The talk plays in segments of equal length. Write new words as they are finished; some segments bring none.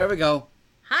There we go.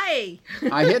 Hi.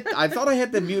 I thought I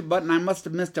hit the mute button. I must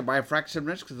have missed it by a fraction of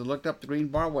an inch because I looked up the green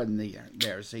bar wasn't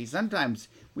there. See, sometimes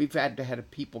we've had to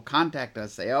have people contact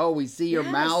us say, "Oh, we see your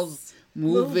mouths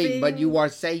moving, but you are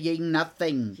saying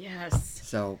nothing." Yes.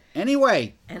 So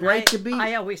anyway, And great to be.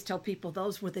 I always tell people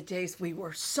those were the days we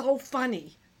were so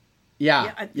funny.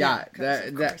 Yeah.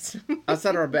 Us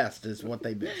at our best is what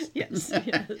they miss. Yes.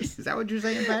 Is that what you're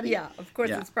saying, Patty? Yeah, of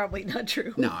course it's probably not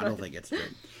true. No, I don't think it's true.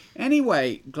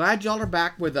 Anyway, glad y'all are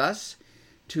back with us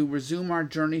to resume our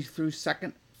journey through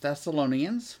 2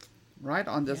 Thessalonians, right,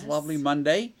 on this lovely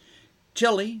Monday.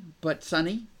 Chilly, but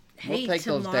sunny. Hey, we'll take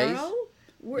those days.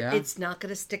 It's not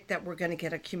going to stick that we're going to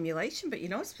get accumulation, but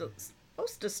it's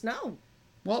supposed to snow.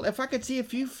 Well, if I could see a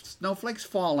few snowflakes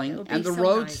falling and the so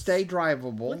roads nice. stay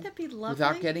drivable Wouldn't that be lovely?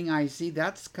 without getting icy,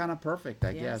 that's kind of perfect,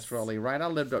 I guess, really, right? I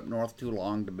lived up north too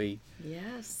long to be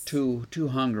too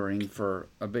hungering for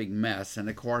a big mess. And,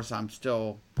 of course, I'm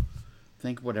still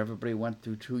think what everybody went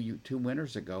through two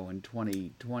winters ago in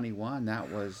 2021.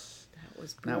 That was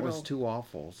brutal. That was too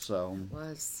awful. So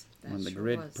when the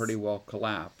grid pretty well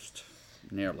collapsed,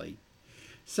 nearly.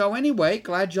 So anyway,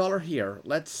 glad y'all are here.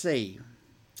 Let's see.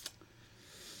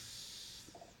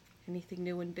 Anything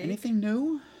new and big? Anything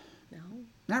new? No.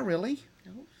 Not really.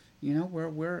 No. You know,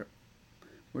 we're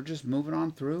just moving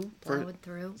on through. Plowing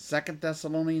through. 2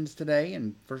 Thessalonians today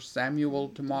and 1 Samuel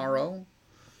tomorrow.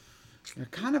 They're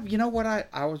kind of, you know what,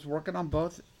 I was working on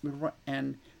both,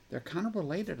 and they're kind of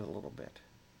related a little bit.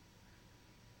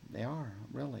 They are,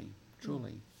 really,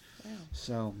 truly. Wow.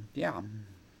 So, yeah.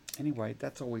 Anyway,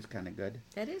 that's always kind of good.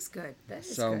 That is good. That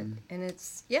is good. And it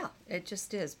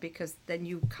just is, because then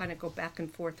you kind of go back and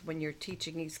forth when you're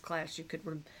teaching each class. You could,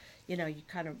 you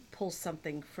kind of pull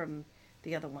something from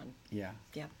the other one. Yeah.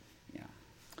 Yeah. Yeah.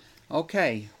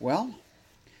 Okay, well,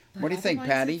 what do you think,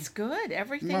 Patty? It's good.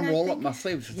 Everything. I'm going to roll up my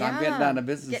sleeves because I'm getting down to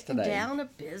business today. Down to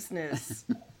business.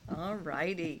 All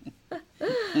righty.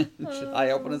 Should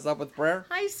I open us up with prayer?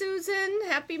 Hi, Susan.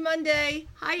 Happy Monday.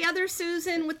 Hi, other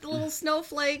Susan with the little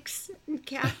snowflakes. And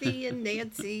Kathy and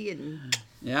Nancy. And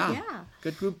yeah.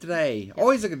 Good group today. Yeah.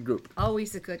 Always a good group.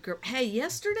 Always a good group. Hey,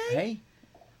 yesterday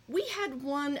we had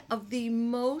one of the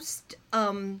most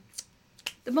number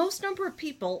of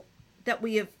people that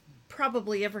we have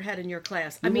probably ever had in your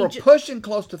class. We're pushing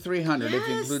close to 300 if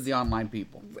you include the online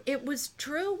people. It was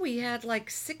true. We had like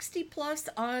 60 plus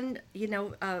on,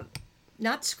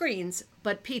 not screens,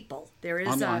 but people. There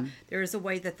is a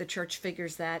way that the church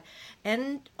figures that,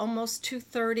 and almost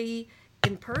 230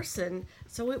 in person.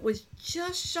 So it was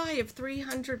just shy of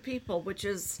 300 people, which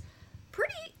is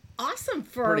pretty awesome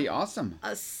for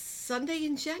a Sunday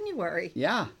in January.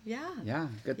 Yeah.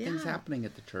 Good things happening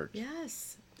at the church.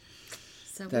 Yes.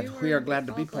 So that we are glad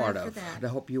to be part of. I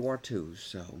hope you are too.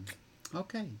 So,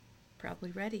 okay. Probably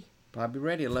ready.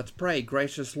 Let's pray.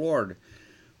 Gracious Lord,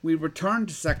 we return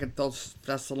to 2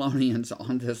 Thessalonians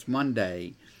on this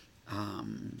Monday.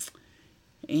 And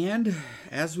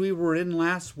as we were in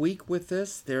last week with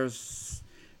this, there's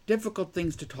difficult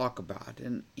things to talk about.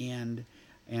 And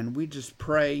we just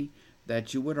pray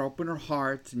that you would open our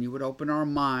hearts and you would open our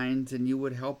minds and you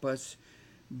would help us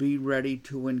be ready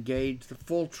to engage the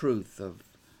full truth of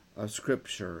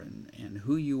Scripture and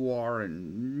who you are,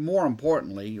 and more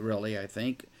importantly, really, I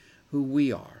think, who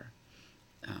we are.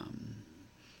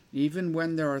 Even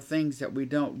when there are things that we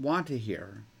don't want to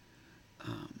hear,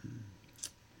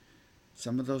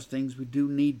 some of those things we do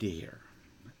need to hear.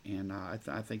 And I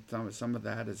think some of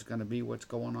that is going to be what's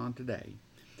going on today.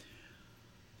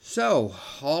 So,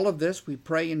 all of this we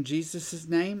pray in Jesus'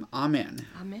 name. Amen.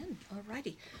 Amen. All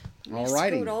righty.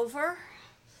 Scoot over.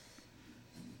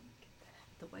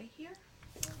 The way here.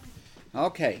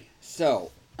 Okay,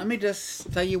 so let me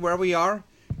just tell you where we are,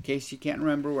 in case you can't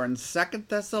remember. We're in 2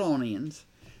 Thessalonians,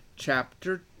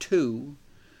 chapter 2.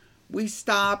 We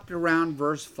stopped around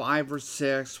verse 5 or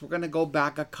 6. We're going to go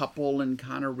back a couple and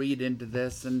kind of read into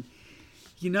this. And,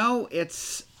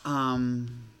 it's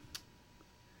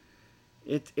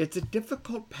a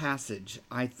difficult passage,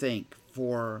 I think,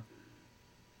 for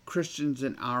Christians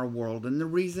in our world. And the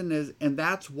reason is, and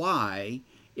that's why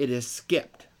it is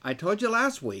skipped. I told you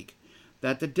last week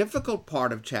that the difficult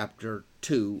part of chapter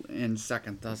 2 in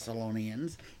 2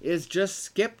 Thessalonians is just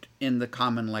skipped in the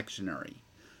common lectionary.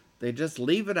 They just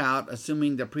leave it out,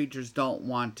 assuming the preachers don't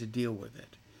want to deal with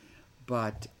it.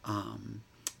 But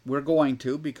we're going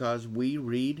to, because we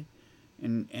read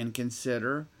and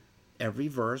consider every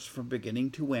verse from beginning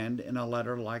to end in a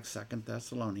letter like 2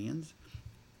 Thessalonians.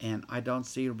 And I don't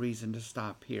see a reason to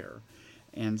stop here.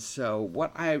 And so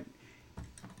what I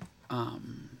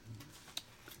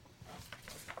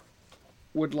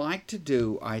would like to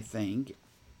do, I think,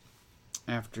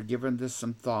 after giving this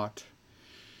some thought,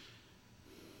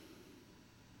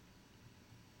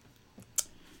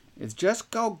 is just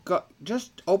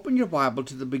just open your Bible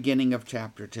to the beginning of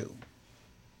chapter 2.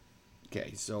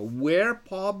 Okay, so where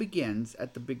Paul begins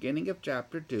at the beginning of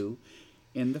chapter 2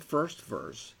 in the first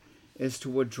verse is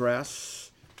to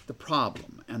address the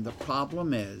problem. And the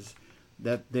problem is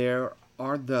that there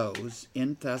are those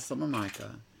in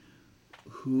Thessalonica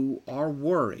who are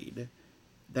worried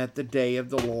that the day of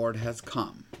the Lord has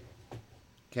come.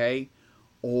 Okay?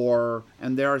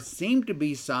 And there seem to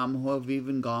be some who have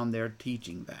even gone there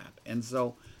teaching that. And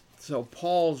so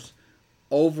Paul's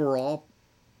overall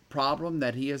problem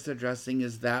that he is addressing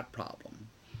is that problem.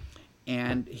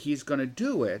 And he's going to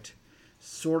do it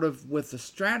sort of with a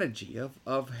strategy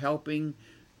of helping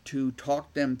to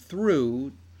talk them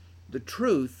through the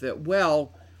truth that,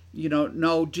 well,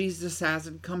 no, Jesus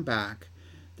hasn't come back.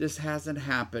 This hasn't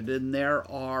happened.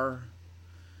 And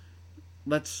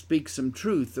let's speak some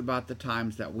truth about the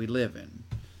times that we live in.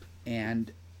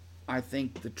 And I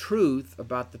think the truth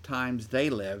about the times they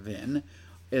live in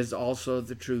is also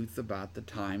the truth about the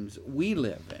times we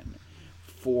live in.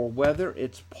 For whether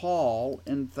it's Paul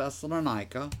in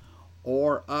Thessalonica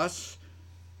or us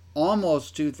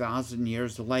almost 2,000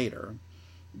 years later,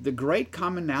 the great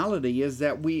commonality is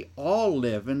that we all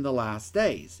live in the last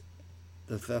days.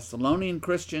 The Thessalonian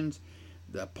Christians,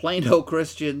 the Plano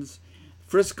Christians,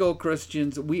 Frisco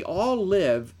Christians, we all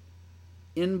live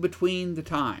in between the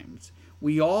times.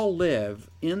 We all live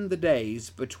in the days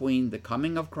between the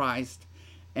coming of Christ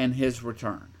and his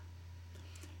return.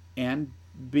 And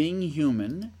being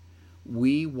human,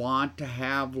 we want to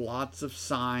have lots of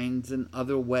signs and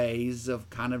other ways of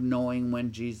kind of knowing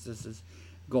when Jesus is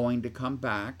going to come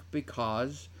back,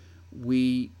 because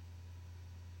we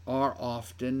are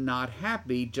often not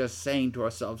happy just saying to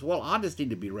ourselves, well, I just need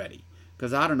to be ready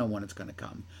because I don't know when it's going to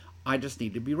come. I just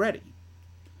need to be ready.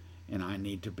 And I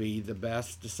need to be the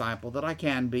best disciple that I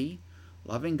can be,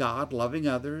 loving God, loving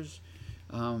others.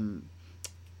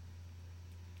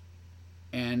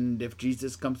 And if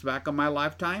Jesus comes back on my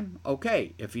lifetime,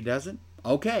 okay. If he doesn't,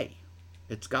 okay.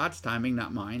 It's God's timing,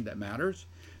 not mine, that matters.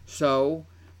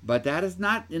 But that is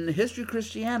not, in the history of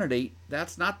Christianity,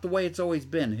 that's not the way it's always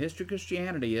been. History of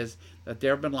Christianity is that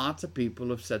there have been lots of people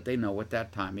who have said they know what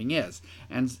that timing is.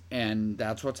 And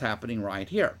that's what's happening right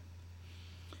here.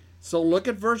 So look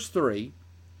at verse 3.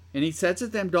 And he says to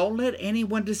them, don't let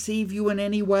anyone deceive you in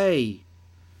any way.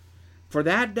 For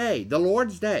that day, the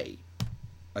Lord's day,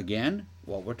 again,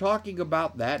 what we're talking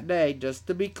about that day, just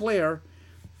to be clear,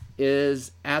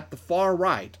 is at the far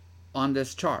right on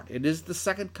this chart. It is the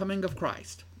second coming of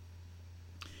Christ.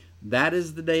 That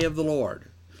is the day of the Lord.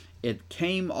 It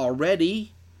came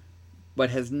already, but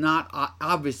has not,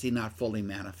 obviously not fully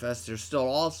manifest. There's still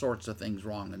all sorts of things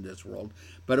wrong in this world,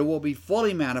 but it will be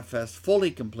fully manifest,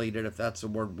 fully completed, if that's the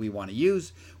word we want to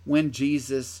use, when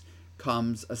Jesus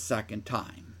comes a second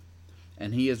time.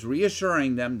 And he is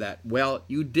reassuring them that, well,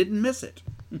 you didn't miss it.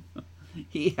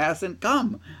 He hasn't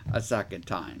come a second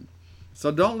time.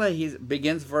 So he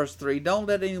begins verse 3, don't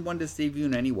let anyone deceive you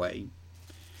in any way.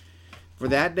 For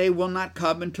that day will not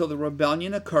come until the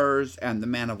rebellion occurs and the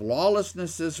man of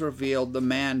lawlessness is revealed, the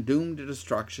man doomed to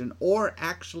destruction, or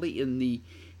actually in the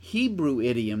Hebrew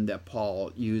idiom that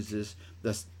Paul uses,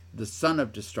 the son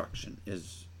of destruction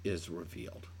is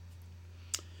revealed.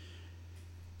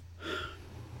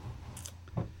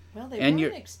 Well, they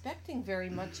weren't expecting very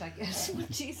much, I guess, when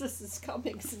Jesus is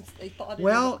coming, since they thought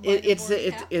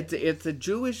it's a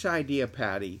Jewish idea,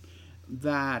 Patty,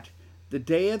 that the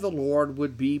day of the Lord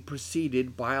would be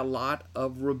preceded by a lot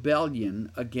of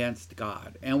rebellion against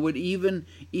God, and would even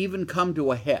come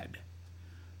to a head.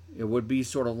 It would be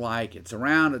sort of like it's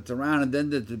around, and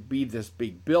then there'd be this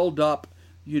big build-up,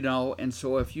 and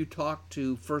so if you talk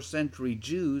to first century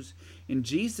Jews in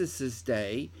Jesus'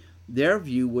 day, their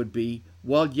view would be,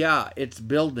 well, yeah, it's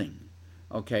building.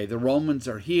 Okay, the Romans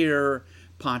are here,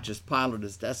 Pontius Pilate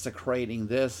is desecrating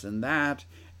this and that,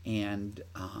 and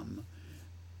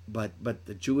but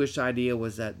the Jewish idea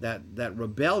was that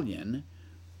rebellion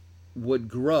would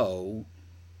grow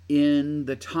in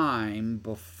the time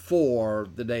before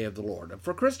the day of the Lord. And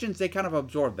for Christians, they kind of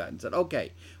absorbed that and said,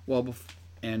 okay, well,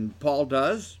 and Paul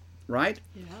does, right?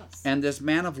 Yes. And this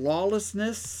man of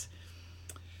lawlessness,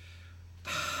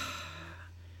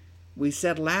 we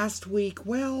said last week,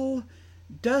 well,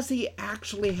 does he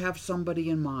actually have somebody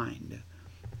in mind?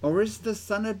 Or is the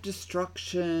son of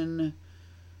destruction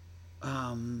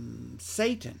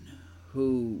Satan,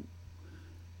 who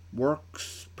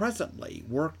worked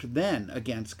then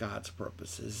against God's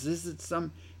purposes? Is it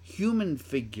some human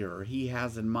figure he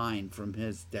has in mind from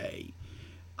his day?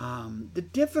 The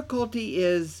difficulty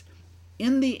is,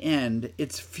 in the end,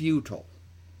 it's futile.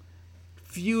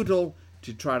 Futile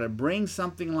to try to bring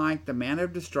something like the Man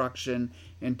of Destruction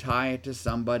and tie it to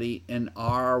somebody in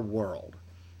our world.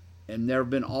 And there have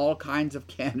been all kinds of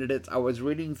candidates. I was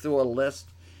reading through a list,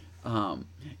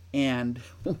 and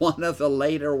one of the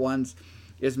later ones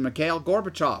is Mikhail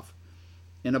Gorbachev.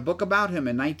 In a book about him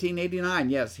in 1989,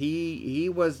 yes, he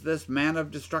was this man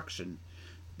of destruction,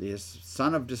 this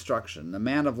son of destruction, the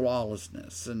man of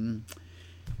lawlessness. And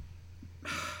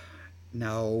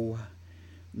no.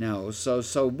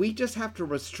 So we just have to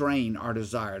restrain our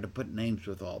desire to put names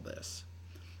with all this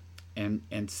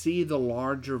and see the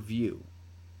larger view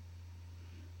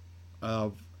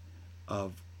of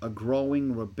a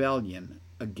growing rebellion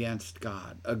against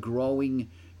God, a growing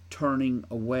turning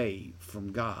away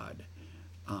from God,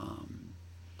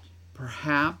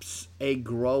 perhaps a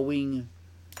growing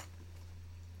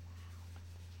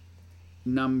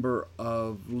number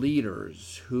of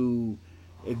leaders who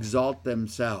exalt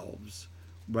themselves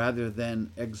rather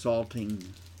than exalting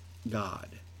God.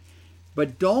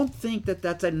 But don't think that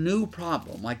that's a new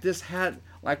problem. Like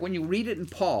when you read it in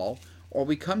Paul, or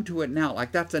we come to it now,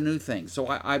 like that's a new thing. So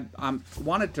I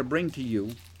wanted to bring to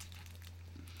you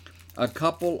a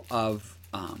couple of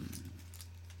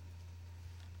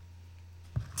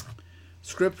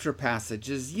scripture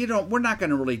passages. We don't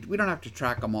have to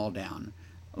track them all down.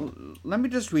 Let me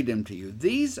just read them to you.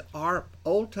 These are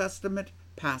Old Testament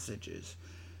passages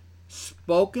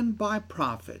spoken by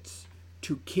prophets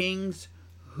to kings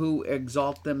who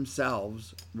exalt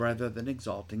themselves rather than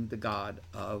exalting the God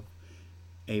of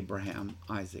Abraham,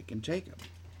 Isaac, and Jacob.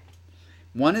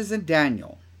 One is in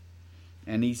Daniel,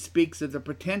 and he speaks of the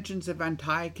pretensions of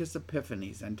Antiochus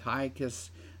Epiphanes, Antiochus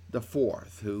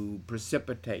IV, who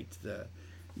precipitates the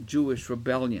Jewish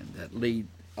rebellion that lead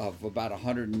of about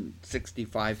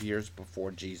 165 years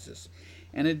before Jesus.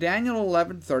 And in Daniel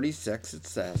 11:36 it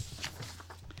says,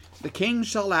 "The king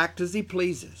shall act as he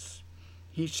pleases.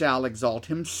 He shall exalt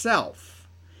himself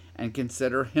and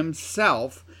consider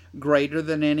himself greater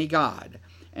than any god,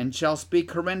 and shall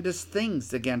speak horrendous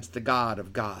things against the God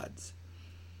of gods.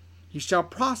 He shall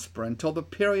prosper until the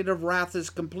period of wrath is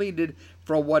completed,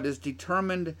 for what is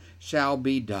determined shall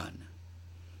be done."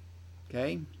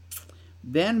 Okay?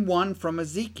 Then one from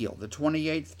Ezekiel, the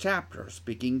 28th chapter,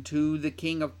 speaking to the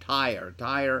king of Tyre.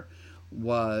 Tyre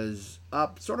was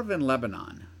up sort of in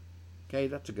Lebanon. Okay,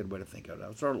 that's a good way to think of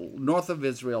it. Sort of north of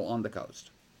Israel on the coast.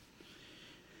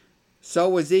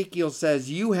 So Ezekiel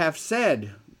says, "You have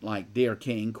said, like dear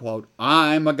king, quote,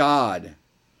 I'm a god.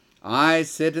 I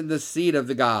sit in the seat of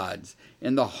the gods,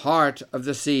 in the heart of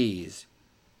the seas."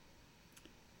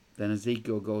 Then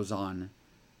Ezekiel goes on,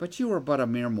 "But you are but a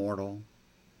mere mortal.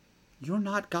 You're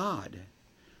not God,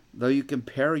 though you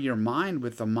compare your mind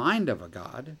with the mind of a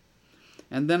god."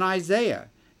 And then Isaiah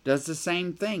does the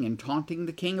same thing in taunting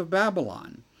the king of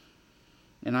Babylon.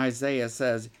 And Isaiah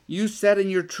says, "You said in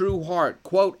your true heart,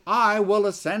 quote, I will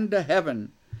ascend to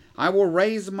heaven. I will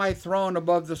raise my throne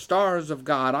above the stars of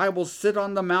God. I will sit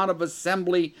on the mount of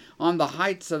assembly on the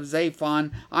heights of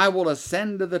Zaphon. I will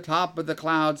ascend to the top of the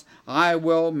clouds. I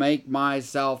will make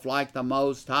myself like the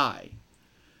Most High."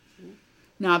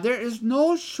 Now, there is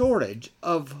no shortage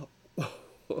of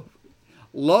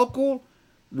local,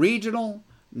 regional,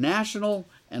 national,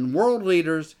 and world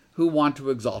leaders who want to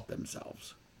exalt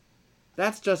themselves.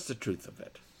 That's just the truth of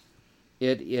it.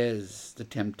 It is the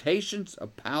temptations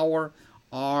of power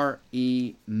are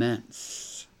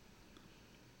immense.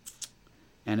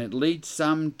 And it leads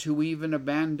some to even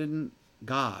abandon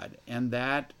God. And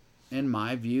that, in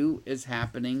my view, is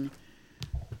happening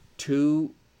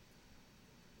to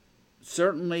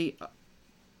certainly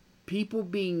people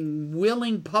being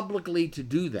willing publicly to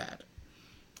do that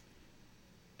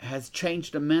has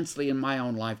changed immensely in my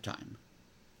own lifetime.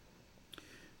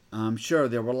 I'm sure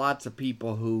there were lots of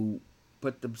people who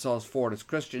put themselves forward as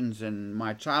Christians in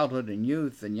my childhood and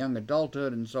youth and young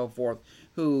adulthood and so forth,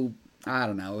 who, I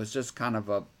don't know, it's just kind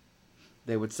of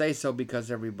they would say so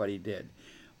because everybody did.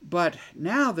 But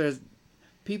now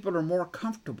people are more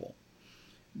comfortable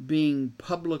being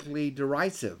publicly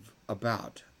derisive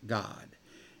about God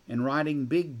and writing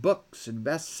big books and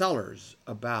bestsellers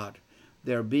about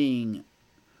there being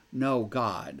no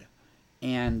God.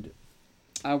 And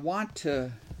I want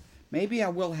to, maybe I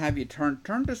will have you turn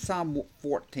to Psalm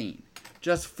 14.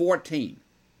 Just 14.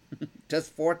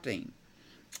 Just 14.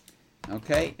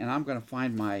 Okay? And I'm going to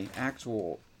find my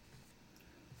actual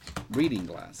reading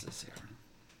glasses here.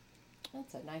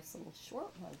 That's a nice little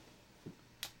short one.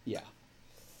 Yeah.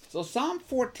 So Psalm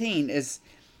 14 is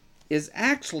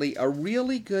actually a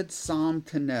really good psalm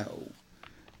to know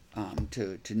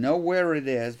to know where it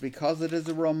is, because it is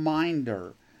a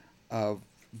reminder of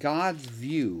God's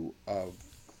view of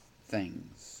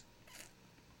things.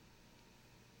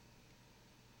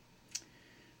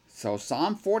 So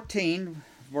Psalm 14,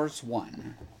 verse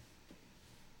 1.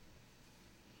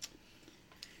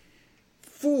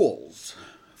 Fools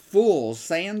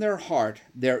say in their heart,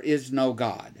 there is no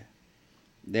God.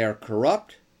 They are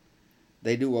corrupt.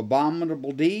 They do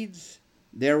abominable deeds.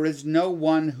 There is no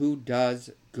one who does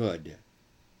good.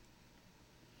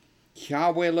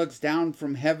 Yahweh looks down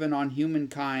from heaven on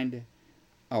humankind.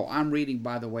 Oh, I'm reading,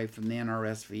 by the way, from the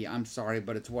NRSV. I'm sorry,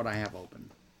 but it's what I have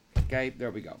open. Okay,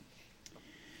 there we go.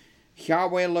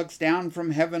 Yahweh looks down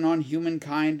from heaven on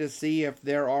humankind to see if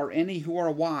there are any who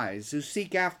are wise, who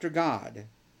seek after God.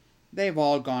 They've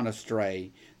all gone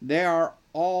astray. They are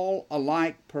all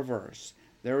alike perverse.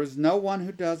 There is no one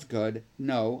who does good,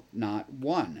 no, not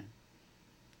one.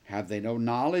 Have they no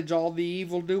knowledge, all the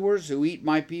evildoers who eat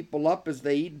my people up as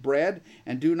they eat bread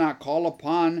and do not call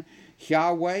upon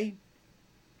Yahweh?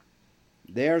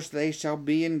 Theirs they shall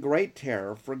be in great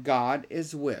terror, for God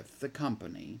is with the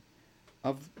company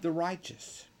of the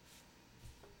righteous.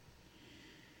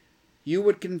 You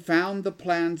would confound the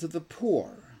plans of the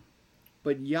poor,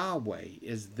 but Yahweh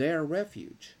is their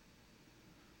refuge.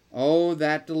 Oh,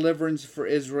 that deliverance for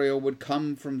Israel would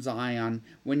come from Zion.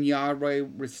 When Yahweh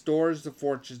restores the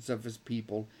fortunes of his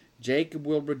people, Jacob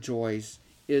will rejoice,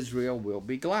 Israel will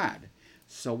be glad.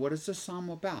 So what is the psalm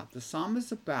about? The psalm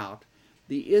is about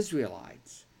the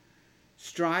Israelites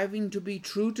striving to be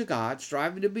true to God,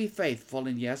 striving to be faithful,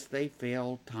 and yes, they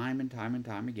fail time and time and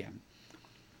time again.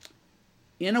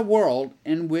 In a world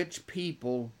in which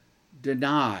people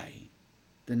denied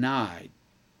the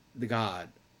God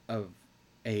of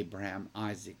Abraham,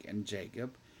 Isaac, and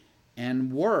Jacob,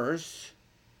 and worse,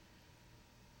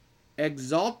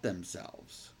 exalt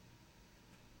themselves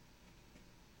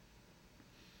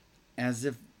as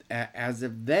if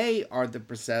they are the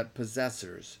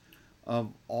possessors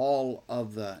of all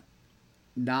of the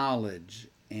knowledge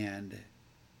and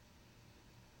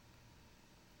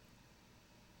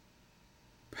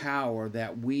power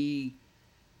that we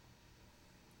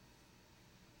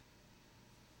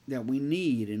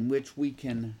need, in which we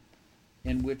can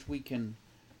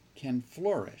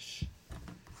flourish.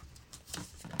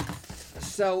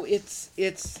 So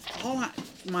it's all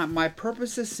my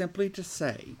purpose is simply to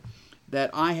say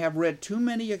that I have read too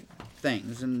many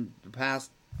things in the past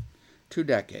 2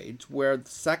 decades where 2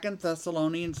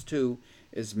 Thessalonians 2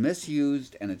 is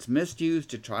misused, and it's misused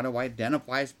to try to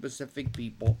identify specific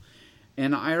people,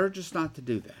 and I urge us not to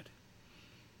do that.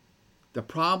 The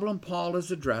problem Paul is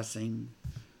addressing,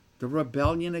 the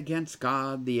rebellion against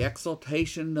God, the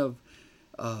exaltation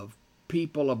of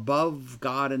people above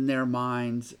God in their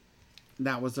minds,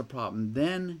 that was a problem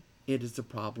then. It is a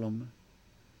problem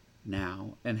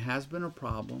now, and has been a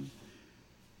problem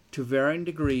to varying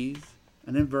degrees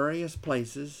and in various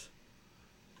places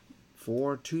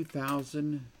for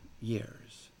 2,000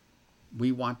 years.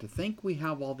 We want to think we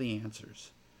have all the answers,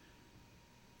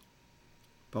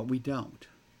 but we don't.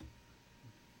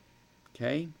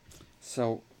 Okay?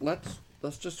 So let's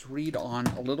just read on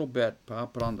a little bit. I'll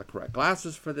put on the correct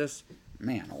glasses for this.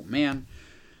 Man, oh man.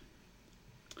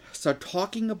 So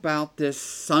talking about this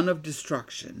son of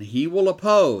destruction, he will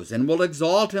oppose and will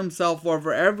exalt himself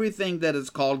over everything that is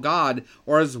called God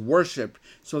or is worshipped,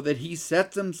 so that he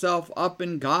sets himself up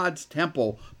in God's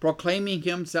temple, proclaiming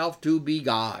himself to be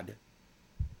God.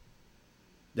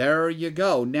 There you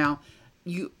go. Now,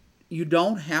 you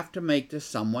don't have to make this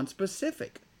someone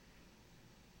specific.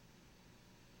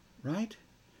 Right?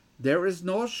 There is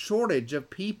no shortage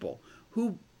of people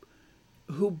who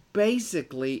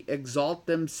basically exalt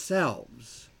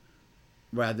themselves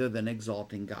rather than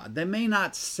exalting God. They may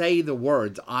not say the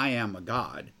words, I am a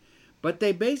God, but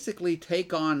they basically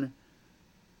take on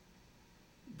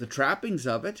the trappings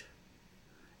of it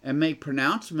and make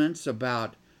pronouncements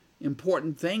about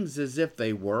important things as if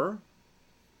they were.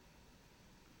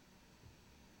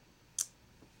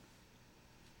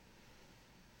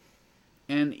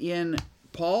 And in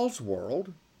Paul's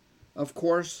world, of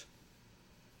course,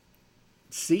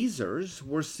 Caesars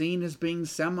were seen as being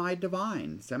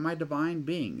semi-divine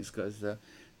beings, because the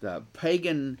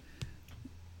pagan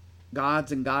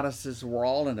gods and goddesses were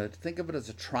all in think of it as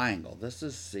a triangle. This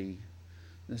is the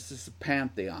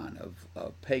pantheon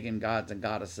of pagan gods and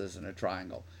goddesses in a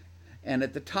triangle. And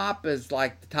at the top is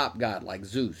like the top god, like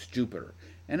Zeus, Jupiter.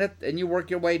 And you work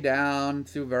your way down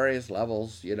through various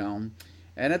levels, And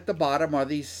at the bottom are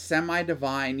these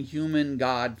semi-divine human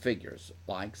god figures,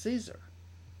 like Caesar.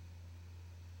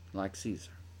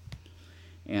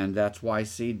 And that's why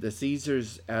the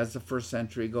Caesars, as the first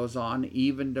century goes on,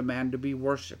 even demand to be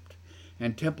worshipped.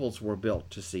 And temples were built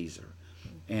to Caesar.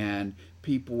 And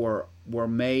people were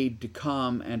made to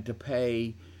come and to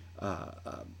pay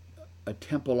a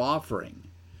temple offering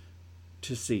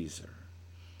to Caesar.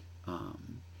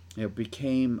 It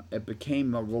became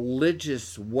a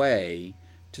religious way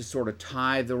to sort of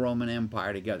tie the Roman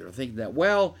Empire together. Thinking that,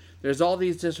 well, there's all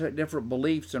these different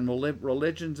beliefs and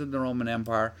religions in the Roman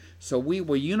Empire, so we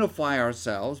will unify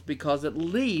ourselves because at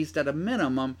least, at a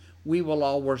minimum, we will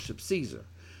all worship Caesar.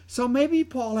 So maybe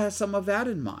Paul has some of that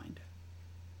in mind.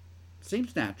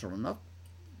 Seems natural enough.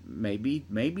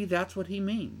 Maybe that's what he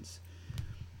means.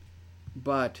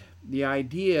 But the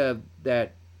idea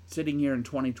that sitting here in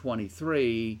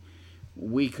 2023,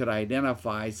 we could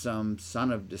identify some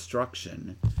son of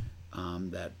destruction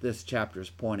that this chapter is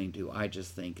pointing to, I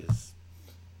just think it's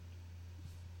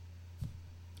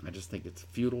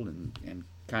futile and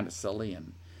kind of silly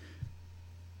and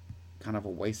kind of a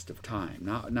waste of time.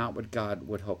 Not what God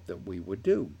would hope that we would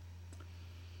do.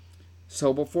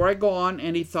 So before I go on,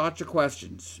 any thoughts or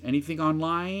questions? Anything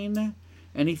online?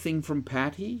 Anything from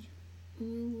Patty?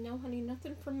 No, honey,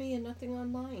 nothing from me and nothing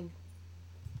online.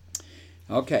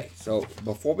 Okay, so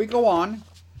before we go on,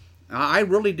 I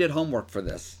really did homework for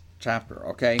this chapter,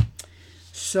 okay?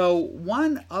 So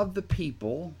one of the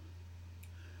people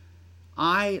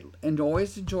I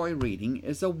always enjoy reading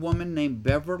is a woman named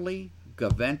Beverly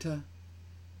Gaventa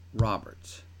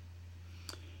Roberts.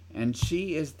 And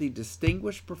she is the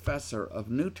Distinguished Professor of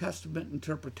New Testament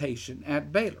Interpretation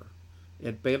at Baylor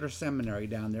Seminary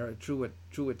down there, at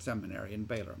Truett Seminary in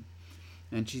Baylor.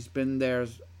 And she's been there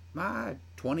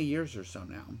 20 years or so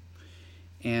now.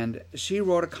 And she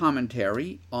wrote a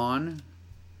commentary on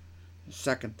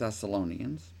 2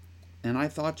 Thessalonians. And I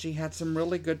thought she had some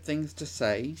really good things to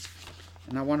say.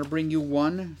 And I want to bring you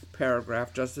one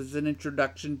paragraph just as an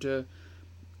introduction to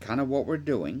kind of what we're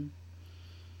doing.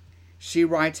 She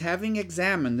writes, having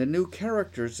examined the new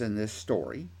characters in this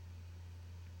story,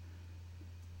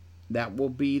 that will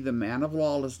be the man of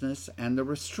lawlessness and the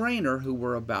restrainer who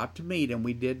we're about to meet, and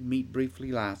we did meet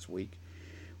briefly last week,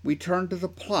 we turn to the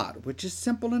plot, which is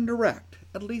simple and direct,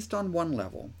 at least on one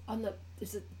level.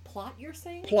 Is it plot you're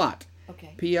saying? Plot.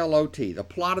 Okay. P-L-O-T, the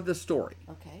plot of the story.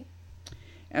 Okay.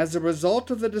 As a result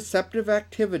of the deceptive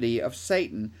activity of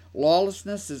Satan,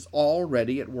 lawlessness is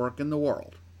already at work in the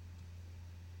world.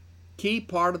 Key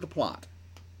part of the plot.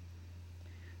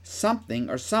 Something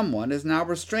or someone is now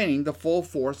restraining the full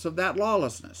force of that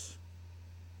lawlessness.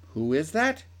 Who is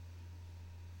that?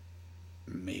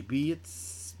 Maybe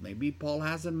Paul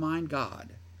has in mind God.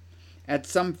 At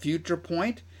some future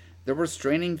point, the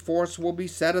restraining force will be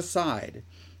set aside.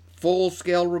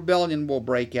 Full-scale rebellion will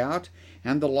break out,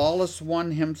 and the lawless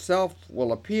one himself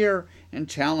will appear and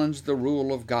challenge the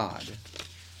rule of God.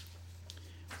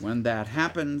 When that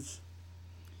happens,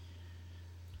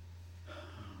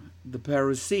 the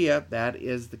parousia, that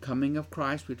is the coming of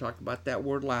Christ, we talked about that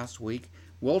word last week,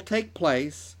 will take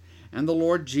place, and the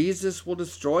Lord Jesus will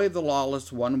destroy the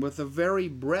lawless one with the very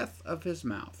breath of his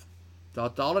mouth.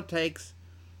 That's all it takes.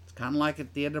 It's kind of like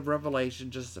at the end of Revelation,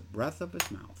 just the breath of his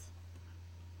mouth.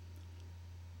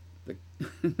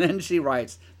 Then she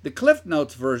writes, the Cliff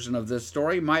Notes version of this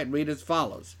story might read as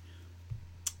follows.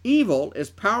 Evil is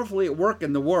powerfully at work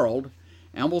in the world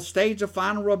and will stage a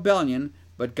final rebellion,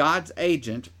 but God's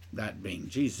agent, that being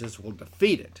Jesus, will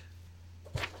defeat it.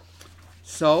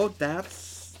 So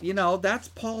that's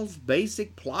Paul's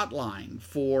basic plot line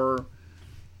for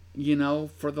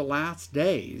the last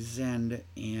days, and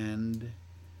isn't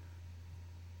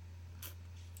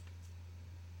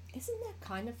that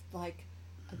kind of like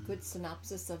a good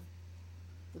synopsis of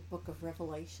the book of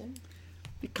Revelation?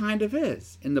 It kind of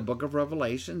is. In the book of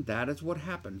Revelation, that is what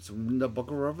happens. In the book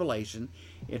of Revelation,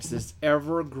 it's this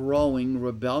ever-growing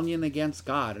rebellion against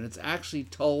God, and it's actually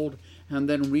told and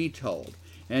then retold.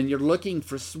 And you're looking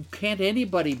for, can't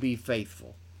anybody be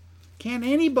faithful? Can't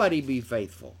anybody be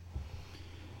faithful?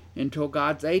 Until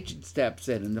God's agent steps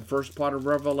in. In the first part of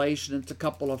Revelation, it's a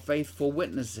couple of faithful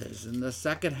witnesses. In the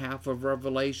second half of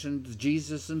Revelation, it's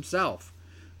Jesus himself,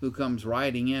 who comes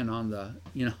riding in on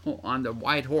the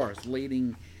white horse,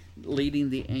 leading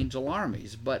the angel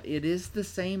armies. But it is the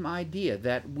same idea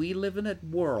that we live in a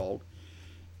world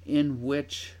in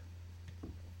which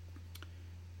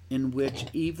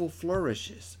evil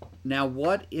flourishes. Now,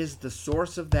 what is the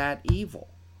source of that evil?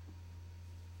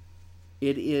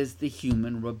 It is the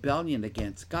human rebellion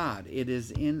against God. It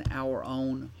is in our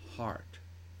own heart.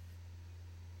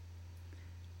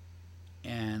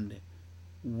 And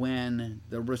when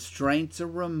the restraints are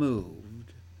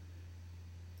removed,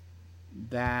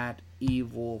 that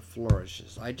evil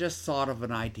flourishes. I just thought of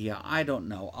an idea. I don't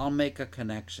know. I'll make a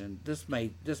connection. This may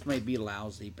be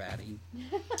lousy, Patty.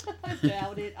 I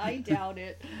doubt it. I doubt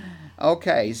it.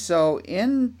 Okay, so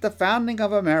in the founding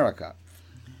of America,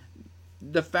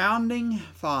 the founding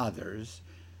fathers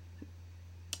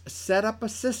set up a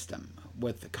system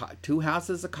with two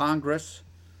houses of Congress,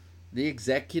 the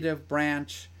executive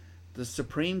branch, the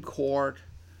Supreme Court,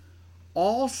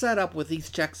 all set up with these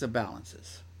checks and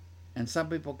balances. And some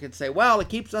people could say, well, it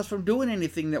keeps us from doing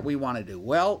anything that we want to do.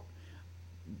 Well,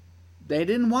 they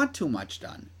didn't want too much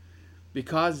done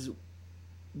because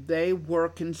they were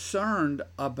concerned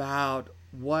about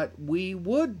what we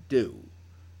would do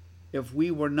if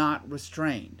we were not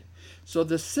restrained. So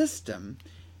the system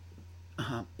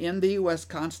in the U.S.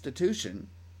 Constitution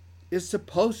is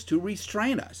supposed to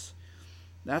restrain us.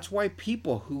 That's why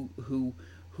people who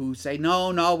say,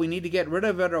 no, we need to get rid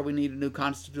of it, or we need a new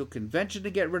constitutional convention to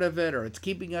get rid of it, or it's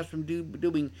keeping us from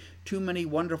doing too many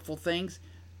wonderful things.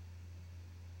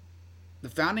 The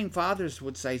founding fathers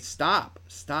would say, stop.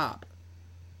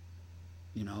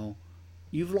 You know,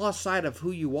 you've lost sight of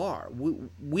who you are.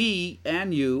 We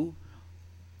and you,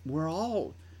 we're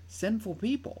all sinful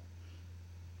people.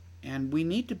 And we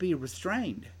need to be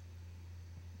restrained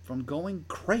from going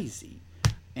crazy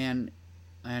and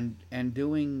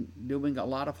doing a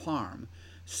lot of harm.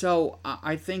 So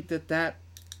I think that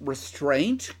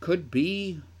restraint could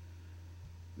be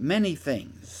many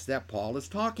things that Paul is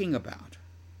talking about.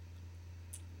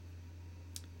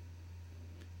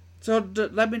 So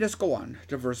let me just go on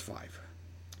to verse 5.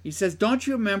 He says, don't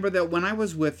you remember that when I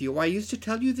was with you, I used to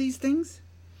tell you these things?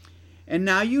 And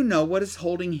now you know what is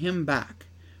holding him back,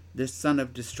 this son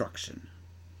of destruction,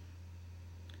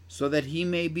 so that he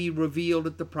may be revealed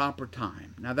at the proper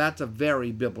time. Now that's a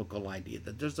very biblical idea,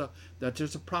 that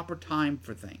there's a proper time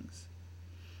for things.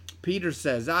 Peter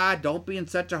says, don't be in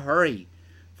such a hurry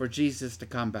for Jesus to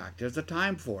come back. There's a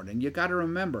time for it. And you got to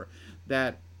remember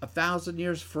that 1,000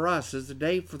 years for us is a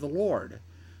day for the Lord.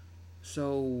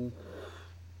 So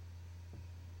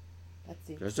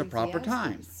there's a proper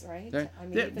time, right?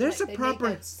 There's a proper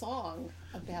made that song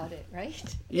about it, right?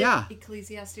 Yeah,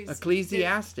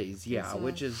 Ecclesiastes, yeah,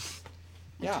 which is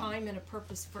a time and a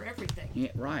purpose for everything. Yeah,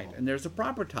 right, and there's a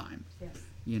proper time. Yes.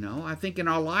 You know, I think in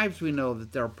our lives we know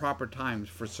that there are proper times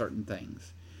for certain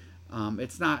things.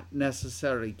 It's not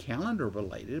necessarily calendar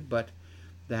related, but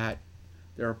that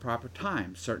there are proper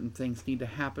times. Certain things need to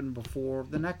happen before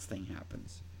the next thing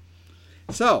happens.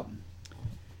 So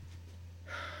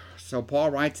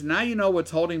Paul writes, now you know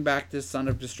what's holding back this son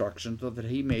of destruction, so that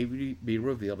he may be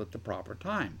revealed at the proper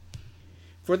time.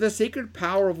 For the secret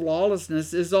power of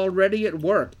lawlessness is already at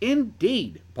work.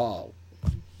 Indeed, Paul.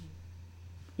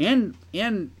 In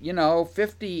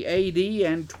 50 AD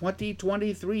and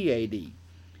 2023 AD.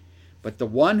 But the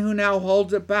one who now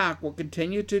holds it back will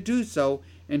continue to do so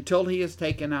until he is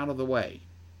taken out of the way.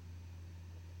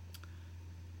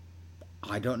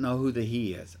 I don't know who the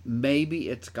he is. Maybe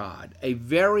it's God. A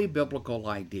very biblical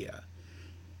idea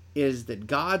is that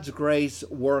God's grace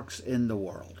works in the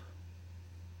world.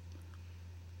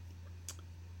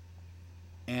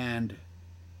 And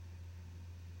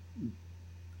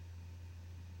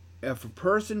if a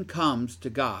person comes to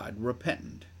God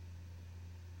repentant,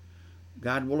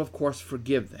 God will of course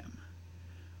forgive them.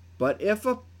 But if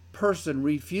a person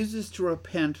refuses to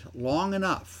repent long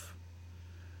enough,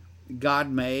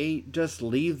 God may just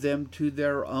leave them to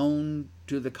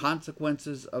the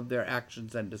consequences of their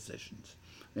actions and decisions.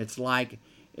 It's like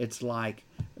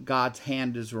God's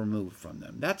hand is removed from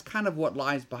them. That's kind of what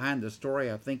lies behind the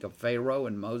story, I think, of Pharaoh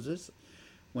and Moses,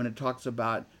 when it talks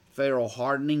about Pharaoh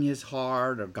hardening his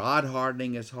heart or God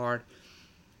hardening his heart.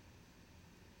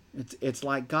 It's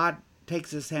like God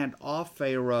takes his hand off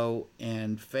Pharaoh,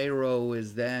 and Pharaoh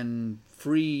is then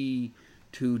free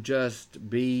to just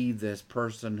be this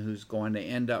person who's going to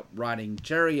end up riding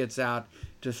chariots out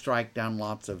to strike down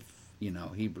lots of,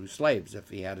 Hebrew slaves if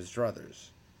he had his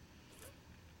druthers.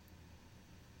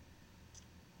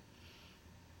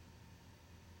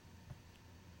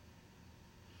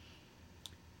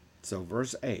 So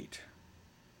verse 8.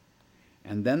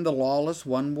 And then the lawless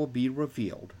one will be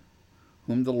revealed,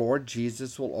 whom the Lord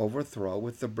Jesus will overthrow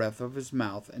with the breath of his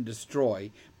mouth and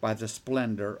destroy by the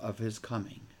splendor of his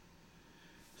coming.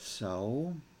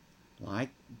 So, like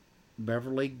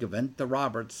Beverly Gaventa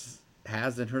Roberts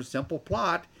has in her simple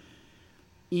plot,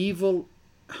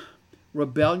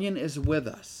 rebellion is with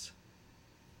us.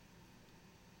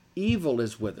 Evil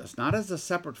is with us, not as a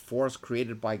separate force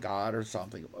created by God or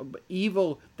something, but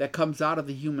evil that comes out of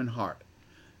the human heart.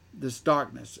 This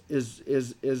darkness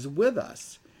is with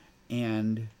us,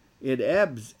 and it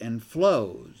ebbs and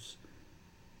flows.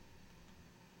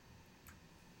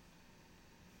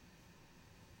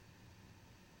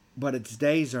 But its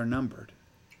days are numbered.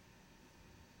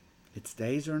 Its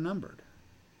days are numbered.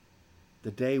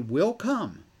 The day will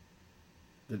come.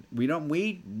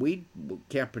 We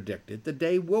can't predict it. The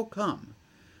day will come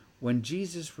when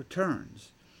Jesus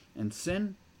returns and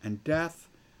sin and death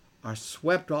are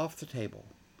swept off the table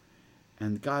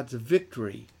and God's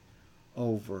victory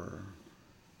over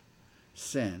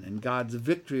sin and God's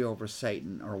victory over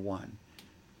Satan are won.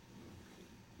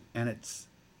 And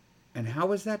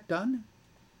how is that done?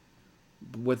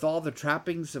 With all the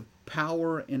trappings of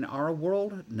power in our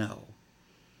world? No.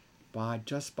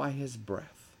 Just by his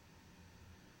breath.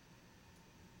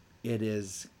 It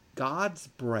is God's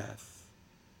breath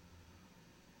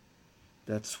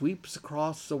that sweeps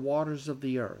across the waters of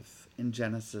the earth in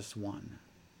Genesis 1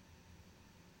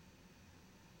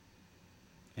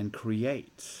 and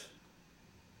creates.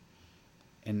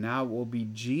 And now it will be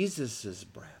Jesus'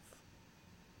 breath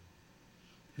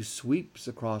who sweeps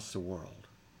across the world,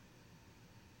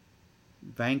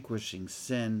 vanquishing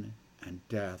sin and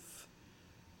death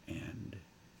and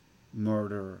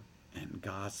murder and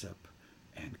gossip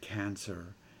and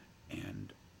cancer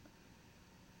and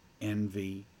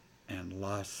envy and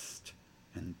lust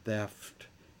and theft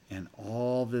and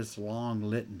all this long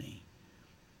litany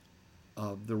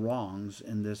of the wrongs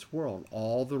in this world,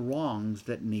 all the wrongs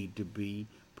that need to be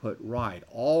put right,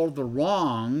 all the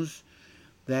wrongs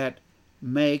that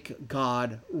make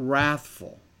God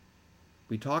wrathful.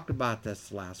 We talked about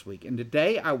this last week, and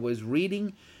today I was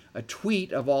reading a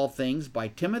tweet of all things by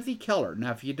Timothy Keller.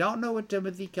 Now, if you don't know what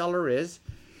Timothy Keller is,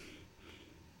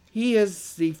 he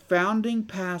is the founding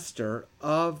pastor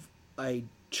of a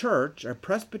church, a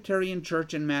Presbyterian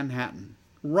church in Manhattan,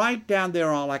 right down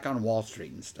there like on Wall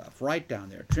Street and stuff, right down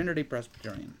there, Trinity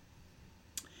Presbyterian.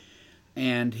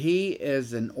 And he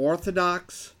is an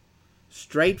orthodox,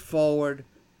 straightforward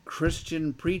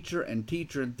Christian preacher and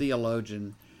teacher and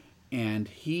theologian, and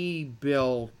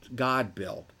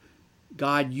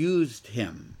God used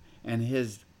him and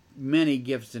his many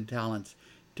gifts and talents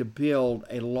to build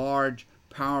a large,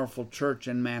 powerful church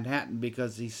in Manhattan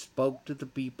because he spoke to the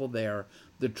people there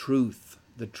the truth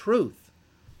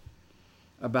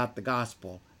about the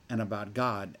gospel and about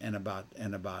God and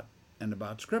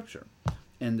about Scripture.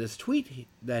 And this tweet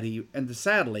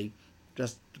sadly,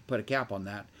 just to put a cap on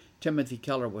that, Timothy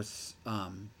Keller was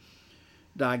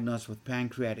diagnosed with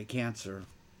pancreatic cancer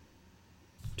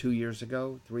 3 years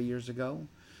ago.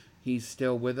 He's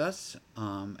still with us,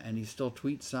 and he still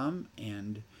tweets some,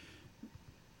 and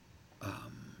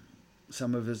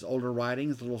some of his older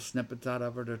writings, little snippets out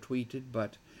of it are tweeted,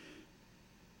 but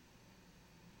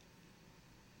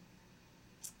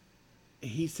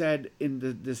he said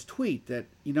in this tweet that,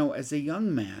 as a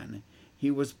young man, he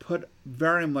was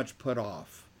very much put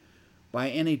off by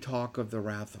any talk of the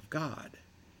wrath of God.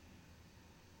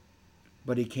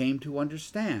 But he came to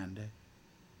understand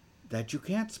that you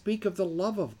can't speak of the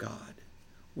love of God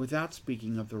without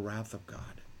speaking of the wrath of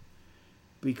God.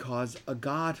 Because a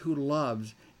God who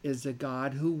loves is a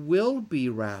God who will be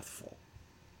wrathful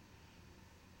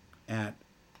at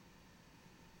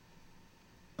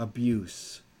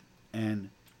abuse and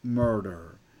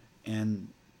murder and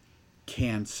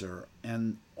cancer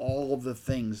and all the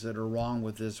things that are wrong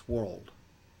with this world.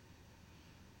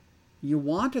 You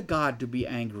want a God to be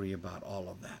angry about all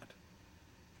of that.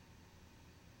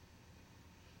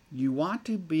 You want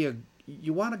a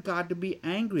God to be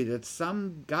angry that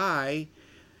some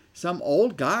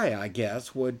old guy, I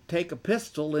guess, would take a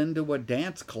pistol into a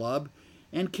dance club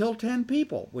and kill 10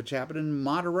 people, which happened in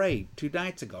Monterey 2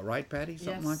 nights ago, right, Patty?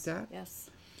 Something like that?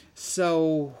 Yes.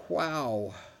 So,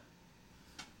 wow.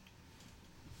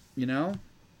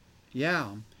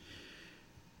 Yeah.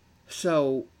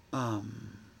 So,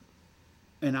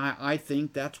 and I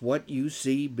think that's what you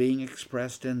see being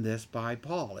expressed in this by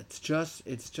Paul. It's just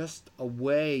a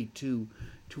way to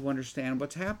understand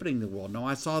what's happening in the world. Now,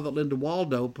 I saw that Linda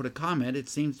Waldo put a comment. It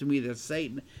seems to me that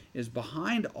Satan is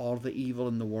behind all the evil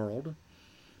in the world.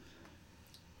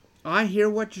 I hear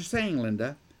what you're saying,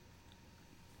 Linda.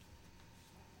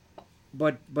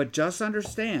 But just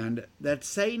understand that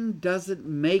Satan doesn't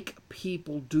make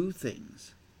people do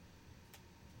things.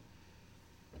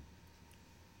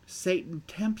 Satan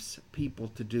tempts people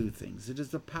to do things. It is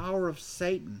the power of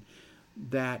Satan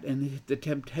and the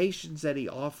temptations that he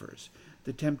offers,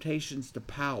 the temptations to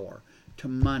power, to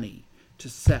money, to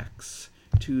sex,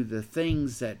 to the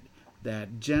things that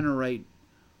generate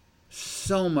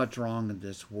so much wrong in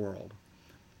this world,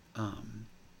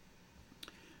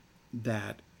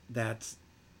 that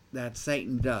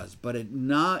Satan does. But in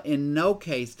no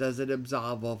case does it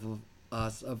absolve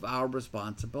us of our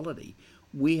responsibility.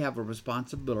 We have a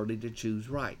responsibility to choose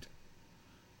right.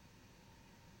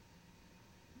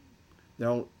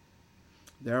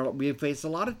 We face a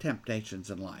lot of temptations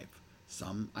in life.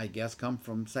 Some, I guess, come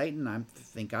from Satan. I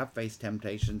think I've faced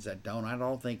temptations that don't. I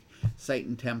don't think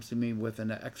Satan tempts me with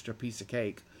an extra piece of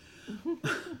cake.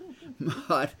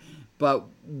 but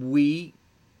we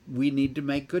need to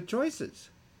make good choices,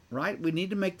 right? We need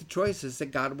to make the choices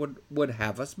that God would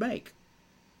have us make.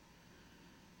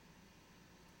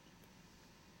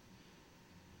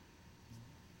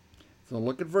 So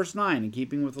look at verse 9, in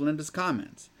keeping with Linda's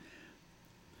comments.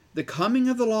 The coming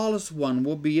of the lawless one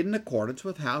will be in accordance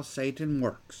with how Satan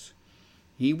works.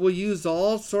 He will use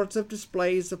all sorts of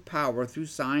displays of power through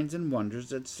signs and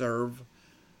wonders that serve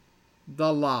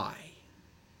the lie.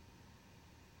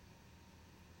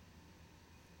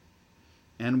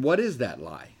 And what is that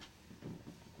lie?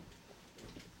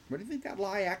 What do you think that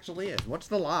lie actually is? What's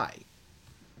the lie?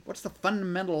 What's the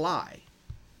fundamental lie?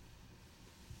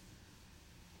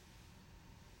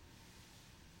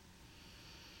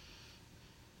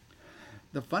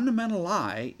 The fundamental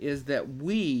lie is that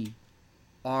we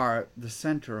are the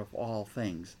center of all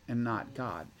things and not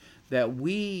God. That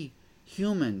we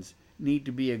humans need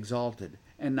to be exalted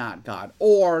and not God.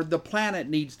 Or the planet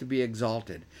needs to be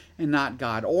exalted and not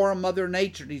God. Or Mother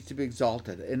Nature needs to be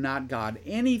exalted and not God.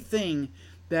 Anything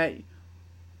that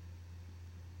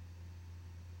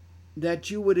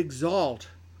you would exalt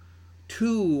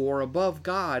to or above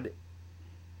God,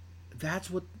 that's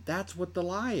what the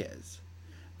lie is.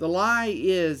 The lie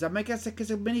is, I guess because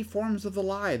there are many forms of the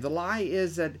lie. The lie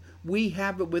is that we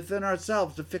have it within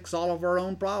ourselves to fix all of our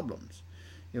own problems.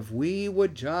 If we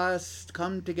would just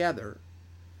come together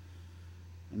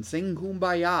and sing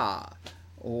Kumbaya,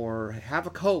 or have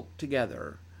a Coke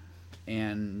together,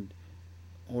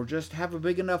 or just have a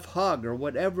big enough hug, or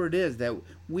whatever it is that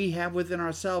we have within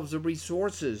ourselves, the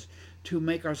resources to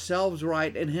make ourselves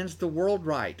right and hence the world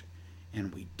right.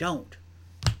 And we don't.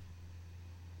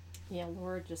 Yeah,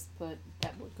 Laura just put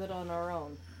that we're good on our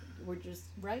own. We're just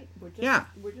right. We're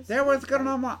just there was good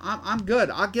on my. I'm good.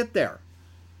 I'll get there.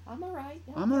 I'm all right.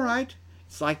 I'm all right.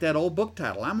 It's like that old book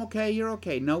title. I'm okay. You're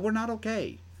okay. No, we're not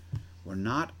okay. We're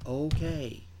not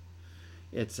okay.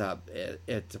 It's a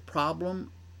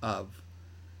problem of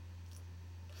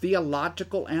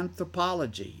theological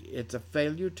anthropology. It's a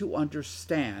failure to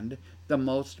understand the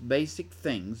most basic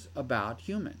things about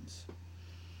humans,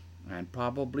 and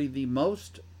probably the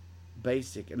most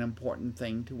basic and important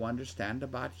thing to understand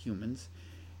about humans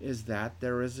is that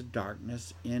there is a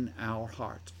darkness in our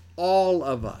hearts. All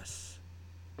of us.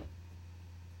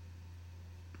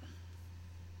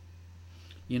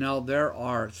 You know, there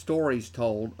are stories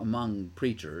told among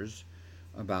preachers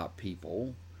about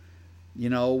people.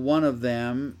 You know, one of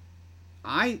them,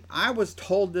 I was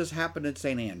told this happened at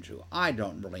St. Andrew. I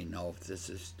don't really know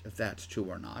if that's true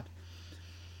or not.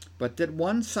 But that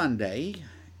one Sunday,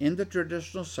 in the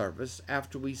traditional service,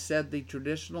 after we said the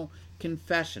traditional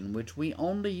confession, which we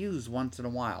only use once in a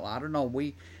while. I don't know,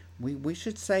 we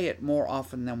should say it more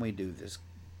often than we do. This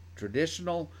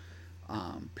traditional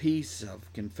piece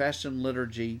of confession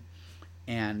liturgy.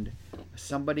 And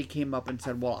somebody came up and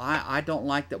said, well, I don't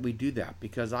like that we do that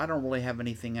because I don't really have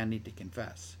anything I need to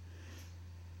confess.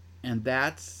 And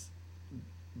that's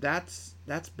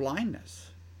blindness.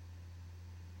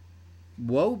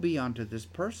 Woe be unto this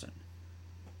person.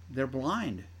 They're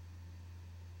blind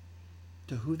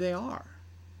to who they are.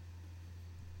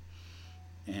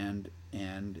 And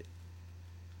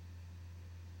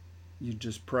you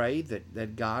just pray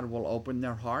that God will open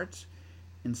their hearts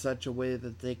in such a way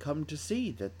that they come to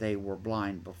see that they were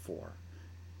blind before.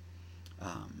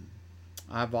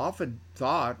 I've often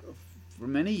thought for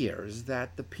many years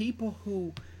that the people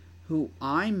who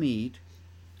I meet,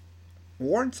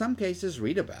 or in some cases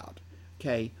read about,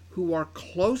 okay, who are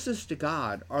closest to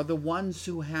God are the ones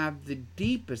who have the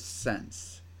deepest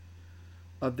sense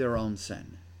of their own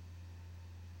sin.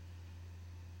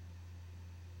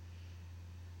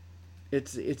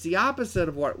 It's the opposite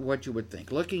of what you would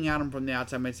think. Looking at them from the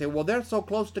outside, may say, well, they're so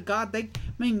close to God, they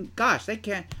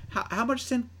can't, how much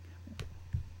sin?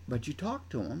 But you talk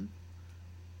to them,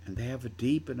 and they have a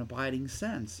deep and abiding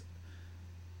sense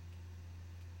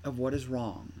of what is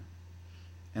wrong.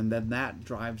 And then that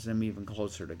drives them even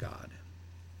closer to God.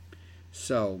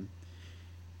 So,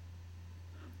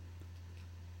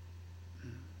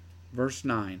 verse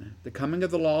 9, the coming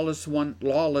of the lawless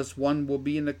one will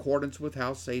be in accordance with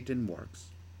how Satan works.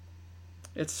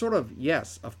 It's sort of,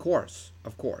 yes, of course.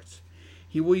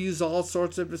 He will use all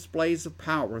sorts of displays of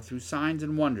power through signs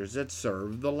and wonders that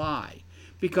serve the lie.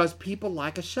 Because people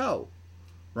like a show,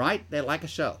 right? They like a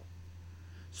show.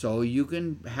 So you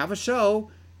can have a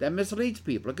show that misleads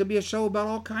people. It could be a show about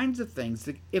all kinds of things.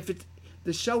 If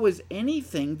The show is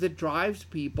anything that drives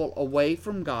people away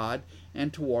from God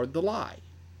and toward the lie.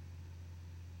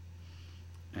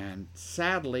 And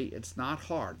sadly, it's not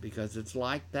hard, because it's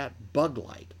like that bug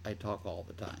light I talk all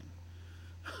the time.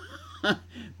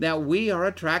 That we are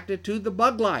attracted to the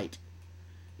bug light,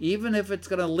 even if it's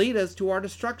going to lead us to our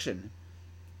destruction,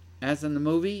 as in the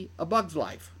movie A Bug's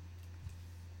Life.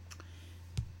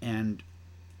 And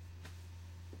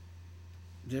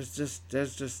there's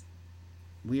just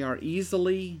we are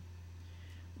easily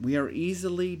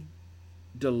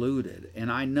deluded,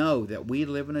 and I know that we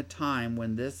live in a time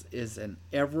when this is an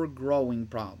ever-growing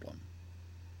problem.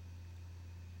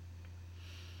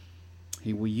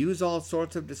 He will use all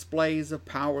sorts of displays of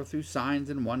power through signs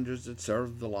and wonders that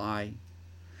serve the lie,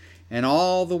 and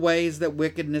all the ways that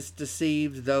wickedness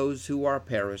deceives those who are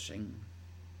perishing.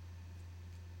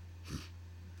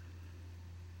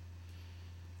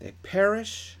 They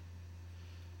perish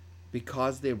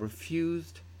because they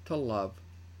refused to love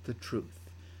the truth.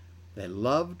 They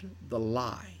loved the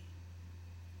lie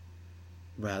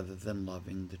rather than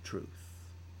loving the truth.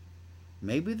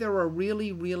 Maybe they're a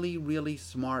really, really, really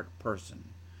smart person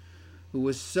who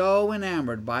was so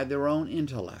enamored by their own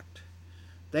intellect,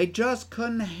 they just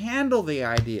couldn't handle the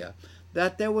idea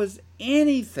that there was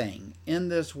anything in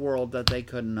this world that they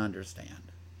couldn't understand.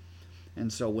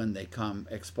 And so when they come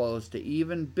exposed to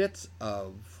even bits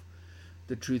of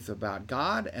the truth about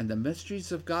God and the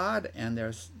mysteries of God, and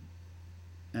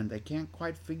they can't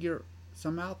quite figure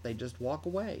some out, they just walk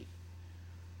away.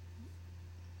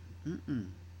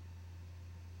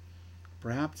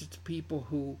 Perhaps it's people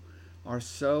who are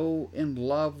so in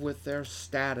love with their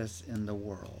status in the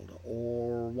world,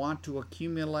 or want to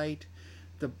accumulate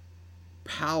the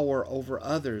power over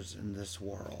others in this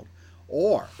world.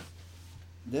 Or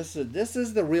this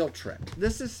is the real trick.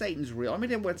 This is Satan's real. Let me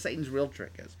tell you what Satan's real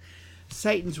trick is.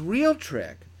 Satan's real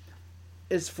trick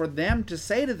is for them to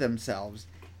say to themselves,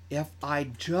 if I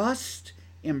just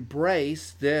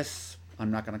embrace this, I'm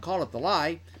not going to call it the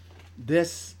lie,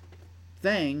 this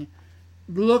thing,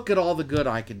 look at all the good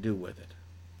I can do with it.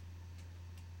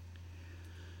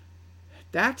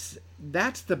 That's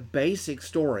the basic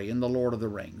story in The Lord of the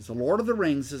Rings. The Lord of the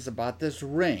Rings is about this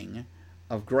ring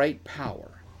of great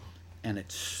power, and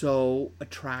it's so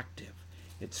attractive.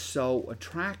 It's so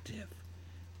attractive.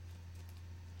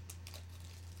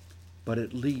 But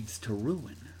it leads to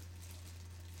ruin,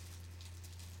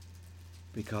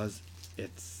 because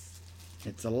it's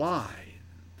a lie.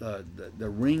 The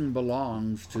ring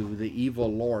belongs to the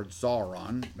evil Lord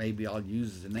Sauron. Maybe I'll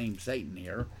use the name Satan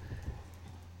here.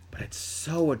 But it's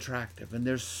so attractive, and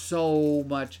there's so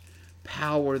much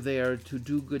power there to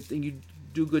do good things. You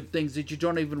do good things that you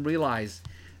don't even realize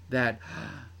that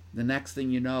the next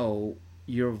thing you know,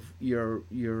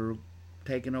 you're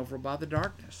taken over by the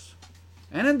darkness.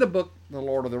 And in the book The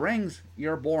Lord of the Rings,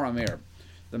 you're Boromir,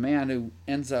 the man who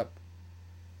ends up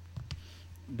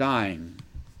dying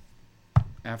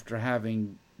after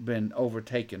having been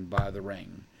overtaken by the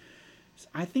ring.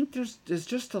 I think there's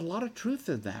just a lot of truth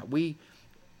in that.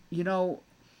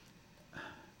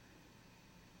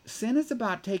 Sin is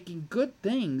about taking good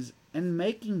things and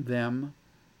making them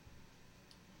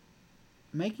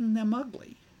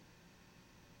ugly.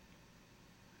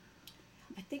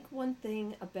 I think one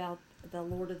thing about the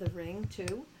Lord of the Ring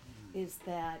too is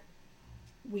that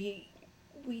we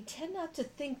tend not to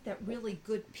think that really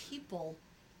good people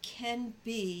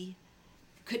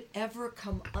could ever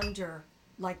come under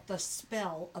like the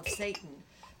spell of Satan.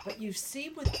 But you see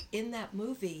within that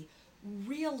movie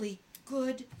really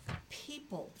good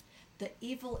people. The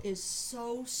evil is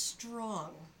so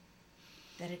strong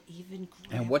that it even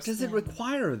grabs And what does it them.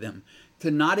 require of them? To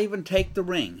not even take the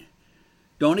ring.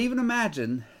 Don't even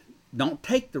imagine. Don't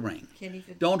take the ring. Can't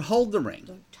even, don't hold the ring.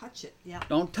 Don't touch it. Yeah.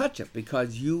 Don't touch it,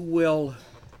 because you will.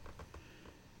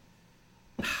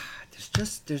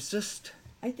 There's just.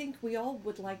 I think we all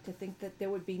would like to think that there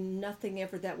would be nothing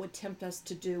ever that would tempt us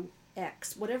to do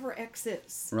X, whatever X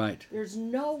is. Right. There's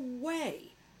no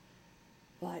way.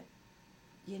 But,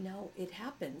 it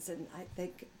happens. And I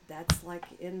think that's like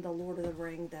in The Lord of the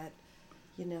Ring that,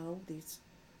 these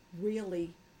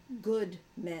really good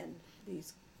men,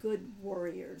 these good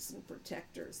warriors and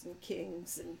protectors and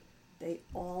kings, and they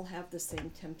all have the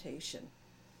same temptation.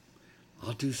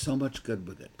 I'll do so much good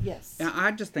with it. Yes. And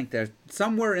I just think there's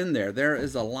somewhere in there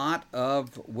is a lot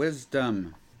of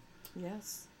wisdom.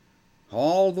 Yes.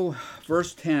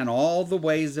 Verse 10, all the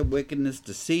ways of wickedness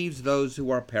deceives those who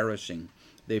are perishing.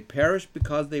 They perish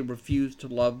because they refuse to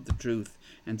love the truth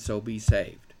and so be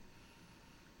saved.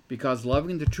 Because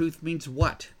loving the truth means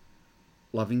what?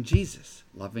 Loving Jesus,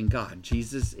 loving God.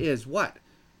 Jesus is what?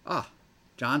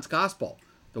 John's Gospel.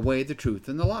 the way, the truth,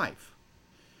 and the life.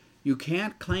 You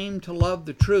can't claim to love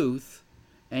the truth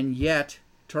and yet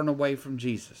turn away from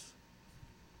Jesus.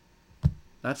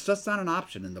 That's just not an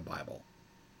option in the Bible.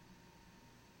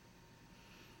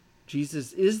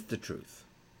 Jesus is the truth.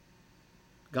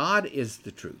 God is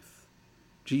the truth.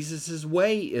 Jesus'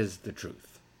 way is the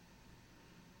truth.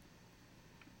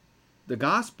 The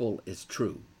gospel is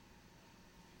true.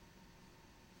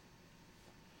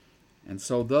 And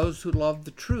so those who love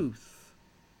the truth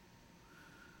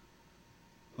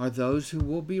are those who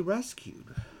will be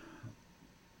rescued,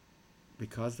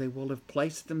 because they will have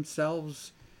placed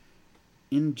themselves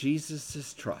in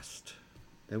Jesus' trust.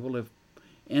 They will have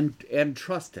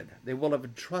entrusted. They will have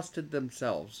entrusted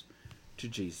themselves to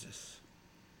Jesus,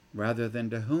 rather than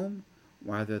to whom?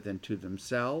 Rather than to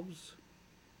themselves,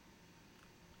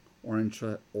 or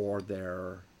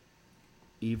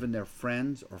even their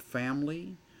friends or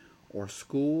family, or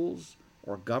schools,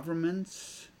 or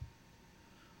governments,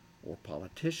 or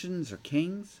politicians, or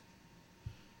kings.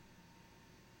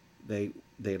 They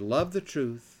love the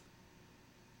truth,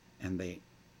 and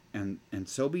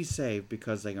so be saved,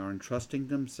 because they are entrusting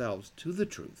themselves to the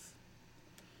truth.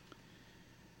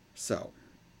 So,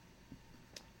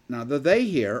 now the they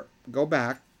here, go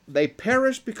back, they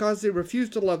perish because they refuse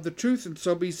to love the truth and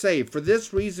so be saved. For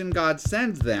this reason God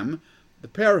sends them, the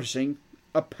perishing,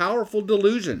 a powerful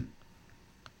delusion,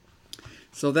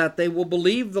 so that they will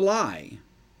believe the lie,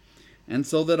 and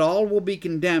so that all will be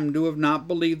condemned who have not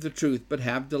believed the truth but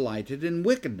have delighted in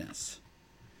wickedness.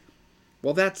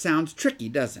 Well, that sounds tricky,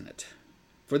 doesn't it?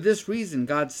 For this reason,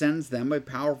 God sends them a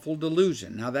powerful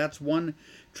delusion. Now, that's one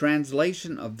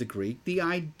translation of the Greek. The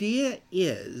idea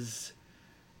is,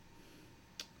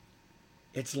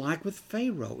 it's like with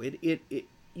Pharaoh.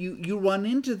 You run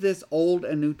into this Old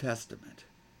and New Testament.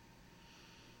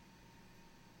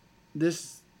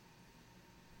 This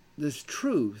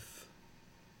truth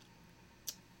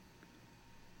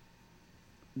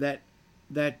that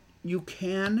you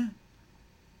can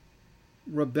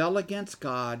rebel against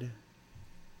God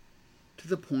to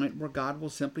the point where God will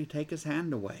simply take his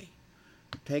hand away.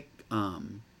 Take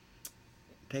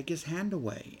his hand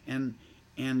away and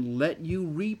let you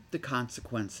reap the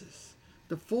consequences,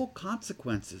 the full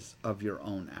consequences of your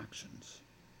own actions.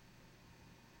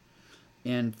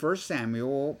 In 1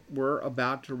 Samuel, we're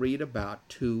about to read about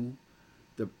the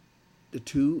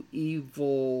two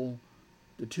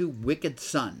wicked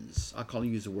sons.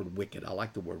 Use the word wicked. I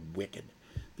like the word wicked.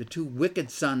 The two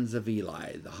wicked sons of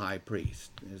Eli, the high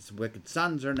priest. His wicked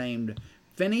sons are named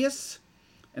Phinehas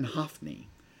and Hophni.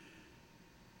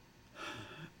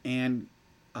 And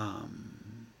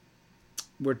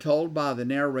we're told by the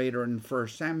narrator in 1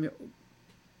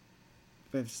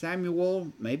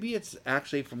 Samuel, maybe it's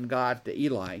actually from God to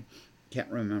Eli, can't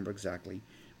remember exactly,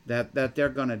 that they're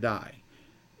going to die.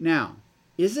 Now,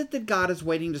 is it that God is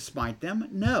waiting to smite them?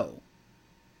 No.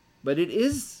 But it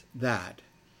is that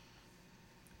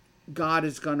God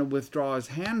is going to withdraw his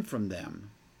hand from them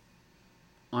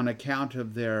on account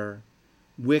of their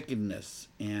wickedness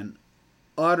and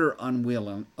utter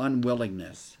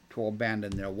unwillingness to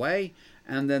abandon their way,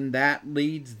 and then that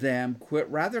leads them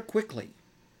rather quickly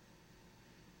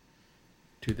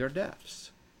to their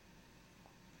deaths.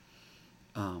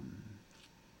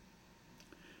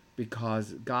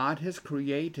 Because God has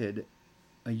created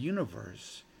a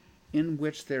universe in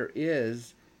which there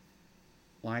is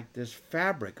like this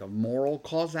fabric of moral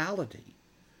causality.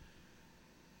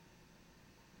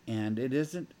 And it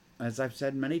isn't, as I've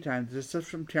said many times, this is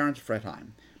from Terence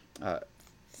Fretheim,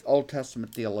 Old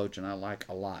Testament theologian I like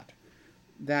a lot,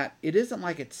 that it isn't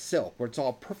like it's silk, where it's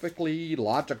all perfectly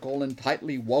logical and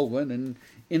tightly woven and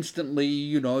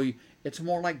instantly, it's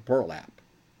more like burlap,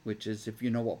 which is, if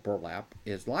you know what burlap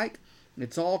is like,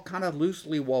 it's all kind of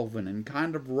loosely woven and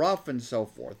kind of rough and so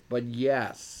forth. But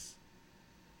yes,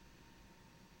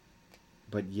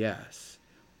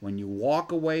 when you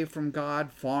walk away from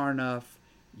God far enough,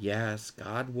 yes,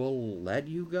 God will let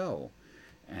you go.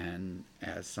 And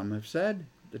as some have said,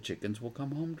 the chickens will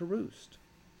come home to roost.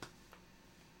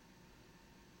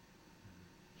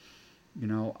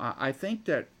 I think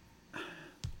that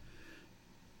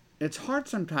it's hard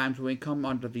sometimes when we come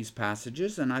onto these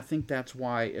passages, and I think that's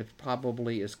why it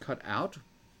probably is cut out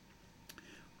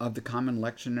of the common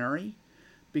lectionary,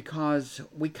 because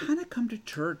we kind of come to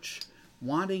church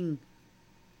wanting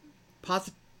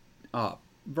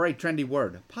very trendy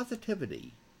word,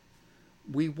 positivity.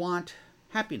 We want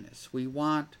happiness. We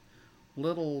want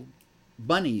little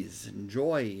bunnies and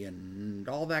joy and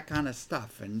all that kind of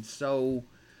stuff. And so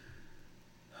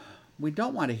we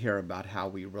don't want to hear about how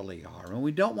we really are. And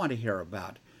we don't want to hear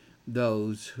about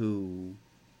those who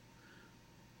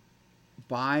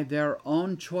by their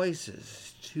own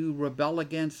choices to rebel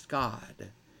against God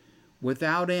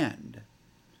without end,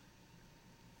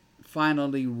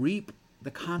 finally reap the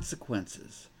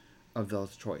consequences of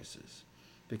those choices,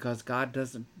 because God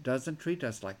doesn't treat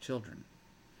us like children.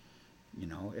 You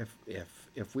know,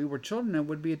 if we were children, it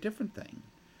would be a different thing.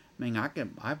 I mean,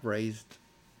 I've raised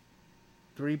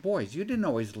 3 boys. You didn't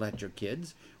always let your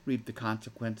kids reap the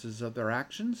consequences of their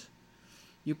actions.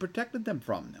 You protected them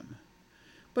from them.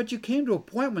 But you came to a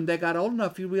point when they got old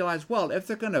enough, you realized, well, if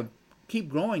they're going to keep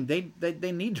growing, they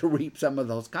need to reap some of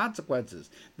those consequences.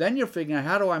 Then you're figuring,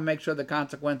 how do I make sure the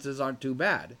consequences aren't too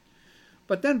bad?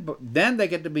 But then they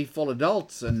get to be full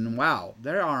adults, and wow,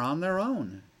 they are on their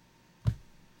own.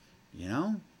 You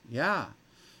know? Yeah.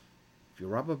 If you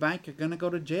rob a bank, you're going to go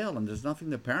to jail, and there's nothing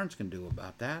the parents can do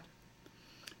about that.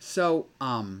 So,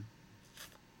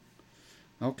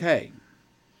 okay.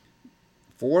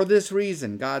 For this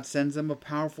reason, God sends them a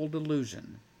powerful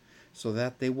delusion, so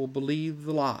that they will believe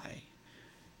the lie.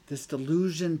 This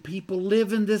delusion, people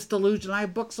live in this delusion. I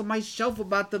have books on my shelf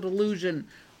about the delusion.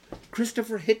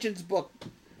 Christopher Hitchens' book.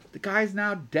 The guy's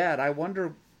now dead. I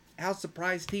wonder how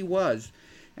surprised he was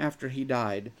after he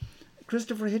died.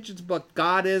 Christopher Hitchens' book,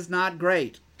 God is Not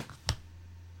Great.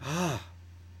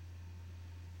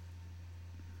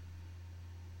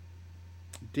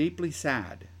 Deeply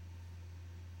sad.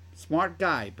 Smart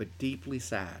guy, but deeply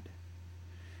sad.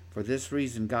 For this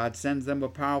reason, God sends them a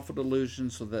powerful delusion,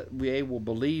 so that we will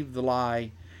believe the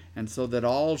lie, and so that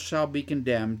all shall be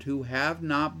condemned who have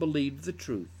not believed the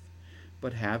truth,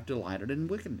 but have delighted in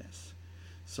wickedness.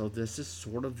 So this is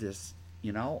sort of this,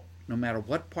 you know, no matter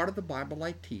what part of the Bible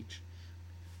I teach,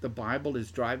 the Bible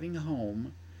is driving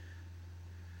home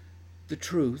the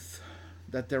truth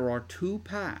that there are 2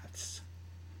 paths.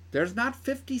 There's not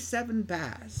 57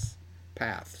 paths.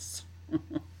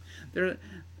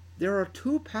 There are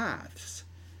 2 paths.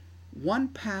 One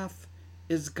path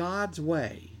is God's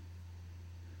way.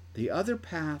 The other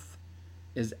path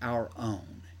is our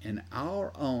own. And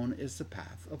our own is the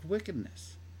path of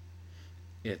wickedness.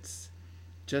 It's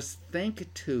just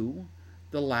think to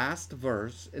the last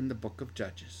verse in the book of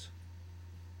Judges.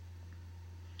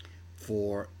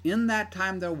 For in that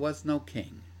time there was no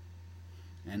king,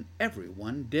 and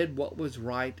everyone did what was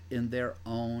right in their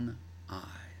own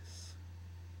eyes.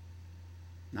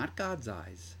 Not God's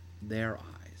eyes, their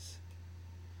eyes.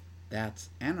 That's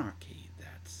anarchy,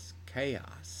 that's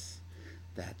chaos,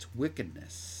 that's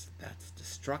wickedness, that's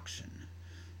destruction,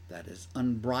 that is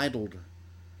unbridled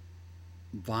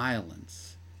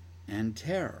violence and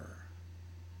terror.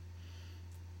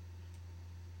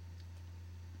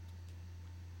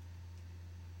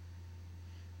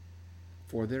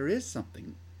 For there is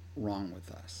something wrong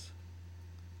with us.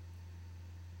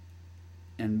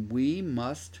 And we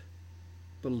must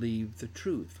believe the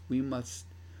truth. We must,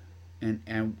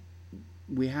 and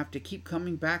we have to keep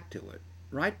coming back to it.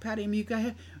 Right, Patty?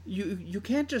 You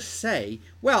can't just say,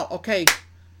 well, okay,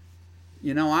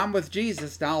 you know, I'm with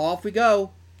Jesus, now off we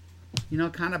go. You know,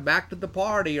 kind of back to the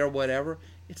party or whatever.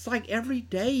 It's like every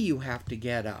day you have to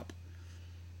get up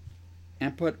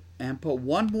and put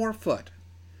one more foot.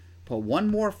 Put one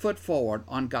more foot forward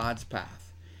on God's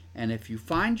path. And if you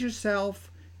find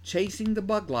yourself chasing the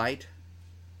bug light,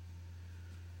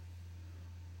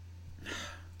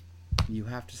 you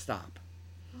have to stop.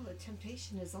 Well, the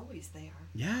temptation is always there.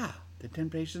 Yeah, the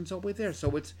temptation's always there.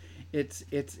 So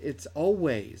it's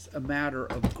always a matter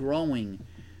of growing.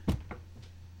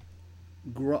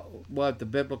 What the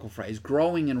biblical phrase?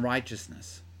 Growing in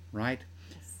righteousness, right?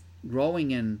 Yes.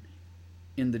 Growing in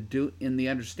the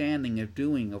understanding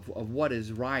of what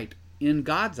is right in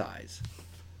God's eyes,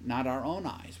 not our own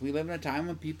eyes. We live in a time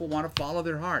when people want to follow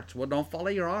their hearts. Well, don't follow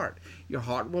your heart. Your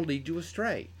heart will lead you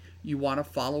astray. You want to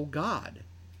follow God.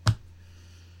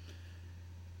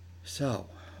 So,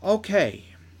 okay.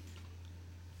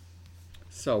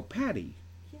 So, Patty.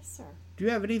 Yes, sir. Do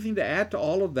you have anything to add to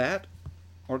all of that?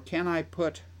 Or can I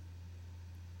put...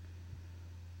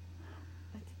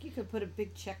 You could put a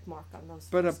big check mark on those.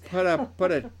 Put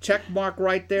a check mark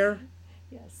right there.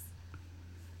 Yes.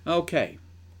 Okay.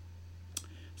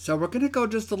 So we're going to go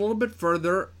just a little bit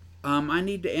further. I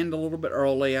need to end a little bit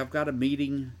early. I've got a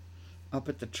meeting up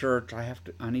at the church.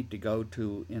 I need to go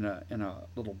to in a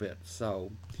little bit.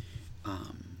 So,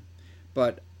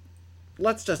 but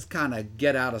let's just kind of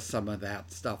get out of some of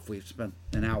that stuff we've spent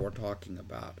an hour talking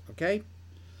about. Okay?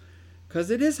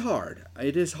 Because it is hard.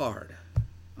 It is hard.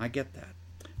 I get that.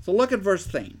 So look at verse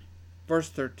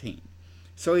 13.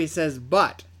 So he says,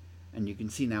 but, and you can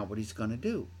see now what he's going to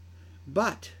do.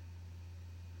 But,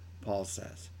 Paul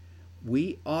says,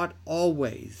 we ought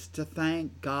always to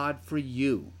thank God for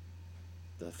you.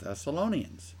 the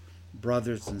Thessalonians,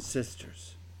 brothers and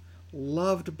sisters,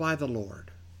 loved by the Lord,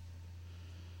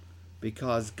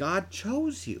 because God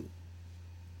chose you.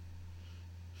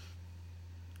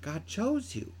 God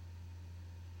chose you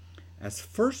as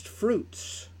first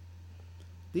fruits.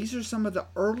 These are some of the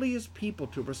earliest people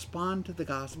to respond to the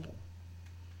gospel.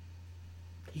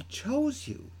 He chose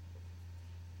you.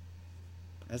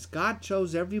 As God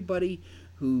chose everybody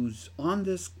who's on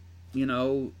this,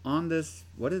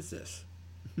 what is this?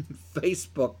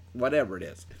 Facebook, whatever it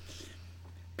is.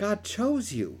 God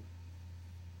chose you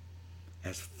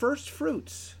as first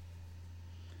fruits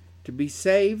to be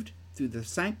saved through the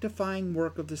sanctifying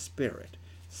work of the Spirit.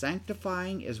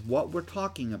 Sanctifying is what we're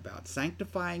talking about.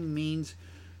 Sanctifying means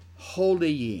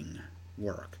holying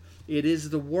work. It is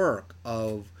the work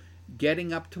of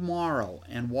getting up tomorrow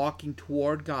and walking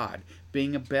toward God,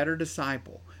 being a better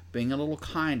disciple, being a little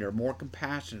kinder, more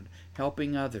compassionate,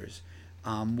 helping others,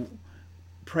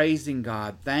 praising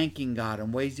God, thanking God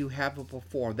in ways you haven't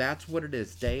before. That's what it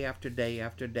is, day after day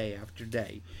after day after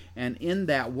day. And in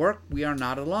that work, we are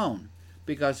not alone,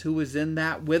 because who is in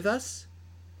that with us?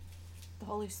 The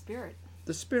Holy Spirit.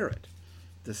 The Spirit.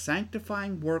 The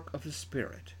sanctifying work of the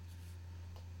Spirit.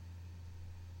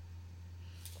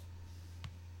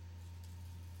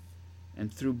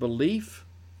 And through belief,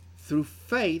 through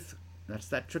faith, that's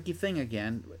that tricky thing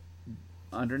again.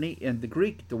 Underneath, in the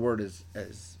Greek, the word is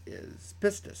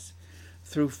pistis.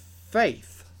 Through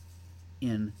faith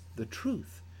in the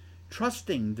truth,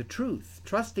 trusting the truth,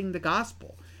 trusting the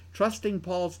gospel, trusting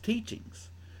Paul's teachings,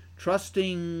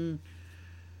 trusting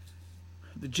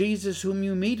the Jesus whom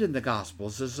you meet in the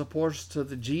Gospels as opposed to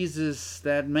the Jesus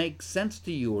that makes sense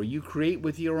to you or you create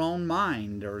with your own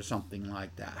mind or something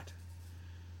like that.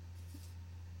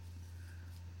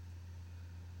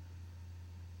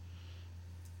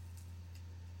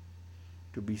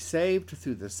 To be saved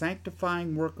through the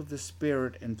sanctifying work of the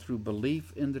Spirit and through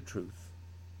belief in the truth.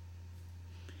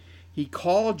 He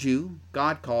called you,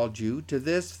 God called you, to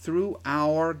this through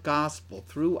our gospel,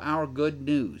 through our good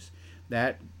news.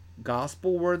 That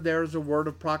gospel word there is a word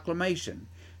of proclamation.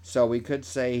 So we could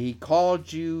say He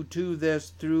called you to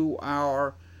this through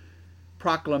our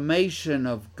proclamation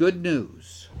of good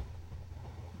news.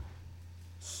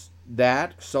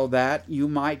 So that you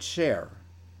might share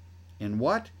in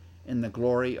what? In the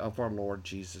glory of our Lord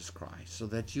Jesus Christ. So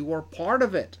that you are part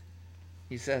of it,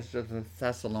 he says to the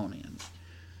Thessalonians.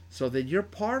 So that you're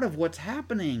part of what's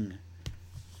happening.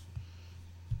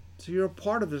 So you're a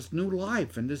part of this new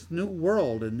life and this new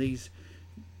world and these...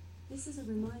 This is a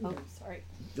reminder. Oh, sorry.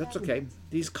 That's okay.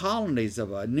 These colonies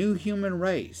of a new human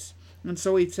race. And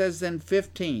so he says then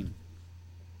 15,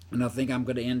 and I think I'm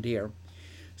going to end here.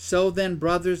 So then,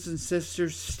 brothers and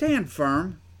sisters, stand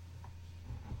firm.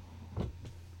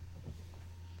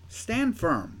 Stand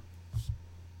firm.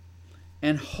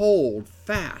 And hold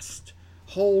fast.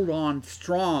 Hold on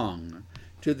strong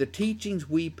to the teachings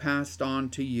we passed on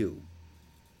to you.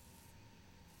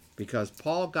 Because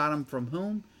Paul got them from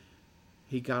whom?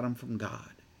 He got them from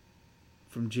God,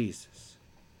 from Jesus.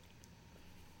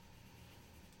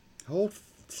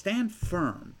 Stand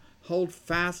firm. Hold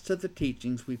fast to the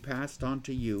teachings we passed on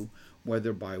to you,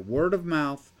 whether by word of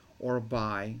mouth or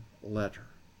by letter.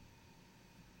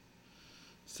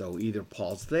 So either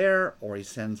Paul's there or he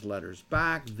sends letters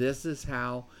back. This is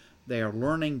how they are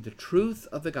learning the truth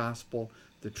of the gospel,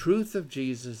 the truth of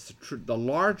Jesus, the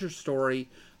larger story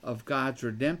of God's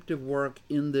redemptive work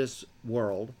in this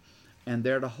world, and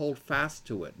they're to hold fast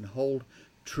to it and hold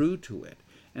true to it.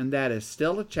 And that is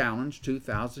still a challenge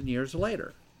 2,000 years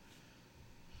later,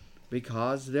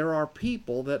 because there are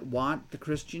people that want the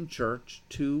Christian church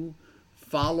to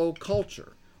follow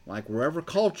culture. Like wherever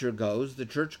culture goes, the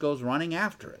church goes running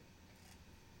after it.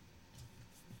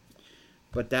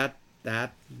 But that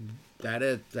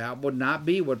would not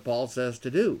be what Paul says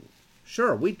to do.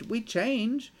 Sure, we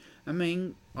change. I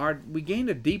mean, we gain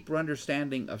a deeper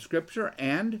understanding of Scripture,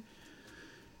 and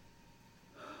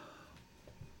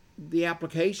the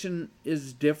application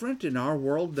is different in our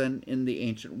world than in the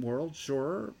ancient world,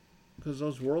 sure, because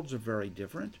those worlds are very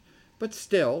different. But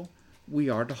still, we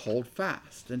are to hold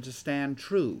fast and to stand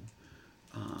true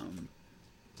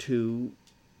to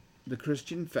the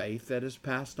Christian faith that is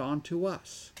passed on to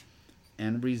us,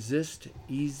 and resist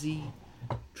easy,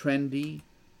 trendy,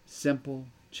 simple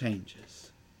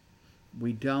changes.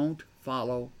 We don't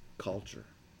follow culture.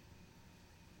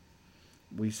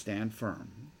 We stand firm.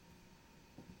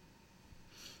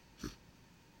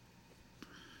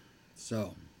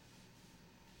 So,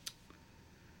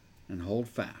 and hold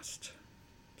fast.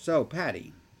 So,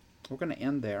 Patty, we're going to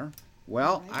end there.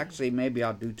 Well, actually, maybe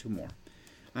I'll do 2 more.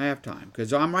 I have time,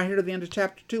 because I'm right here to the end of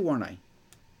chapter 2, aren't I?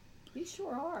 We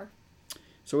sure are.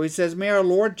 So he says, may our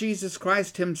Lord Jesus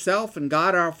Christ himself and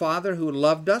God our Father, who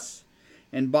loved us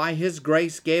and by his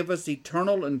grace gave us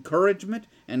eternal encouragement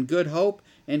and good hope,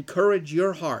 encourage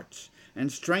your hearts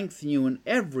and strengthen you in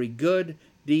every good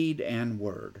deed and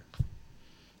word.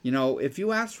 You know, if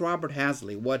you ask Robert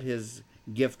Hasley what his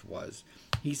gift was,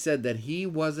 he said that he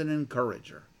was an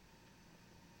encourager.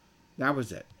 That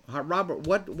was it. Robert,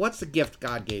 what's the gift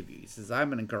God gave you? He says,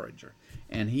 I'm an encourager.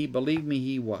 And he, believed me,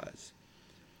 he was.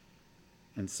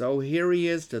 And so here he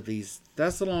is to these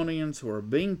Thessalonians who are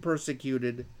being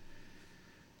persecuted.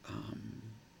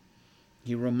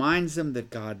 He reminds them that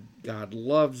God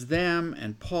loves them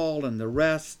and Paul and the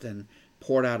rest and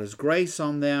poured out his grace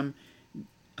on them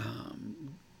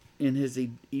in his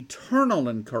eternal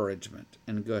encouragement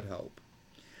and good hope.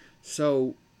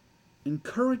 So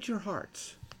encourage your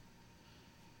hearts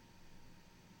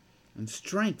and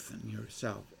strengthen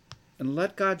yourself and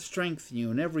let God strengthen you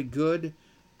in every good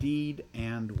deed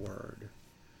and word.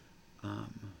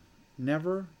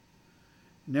 Never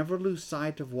lose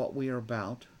sight of what we are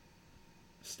about.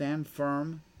 Stand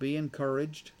firm, be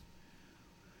encouraged,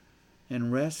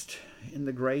 and rest in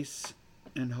the grace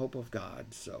and hope of God.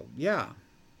 So, yeah,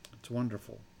 it's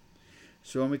wonderful.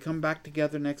 So when we come back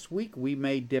together next week, we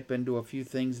may dip into a few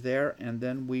things there, and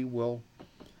then we will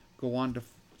go on to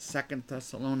 2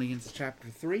 Thessalonians chapter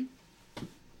 3.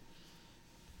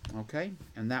 Okay,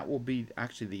 and that will be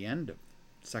actually the end of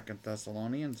 2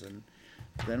 Thessalonians, and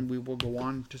then we will go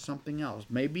on to something else.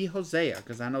 Maybe Hosea,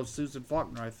 because I know Susan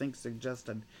Faulkner, I think,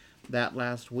 suggested that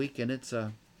last week, and it's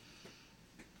a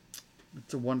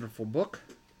wonderful book.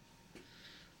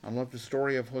 I love the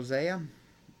story of Hosea.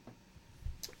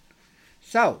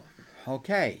 So,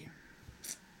 okay.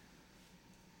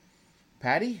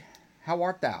 Patty, how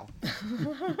art thou?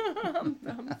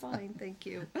 I'm fine, thank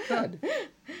you.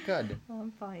 Good.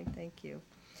 I'm fine, thank you.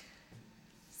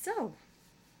 So,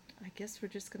 I guess we're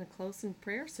just going to close in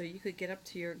prayer so you could get up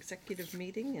to your executive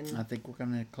meeting. And I think we're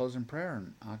going to close in prayer,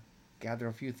 and I'll gather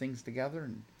a few things together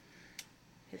and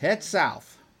head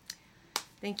south.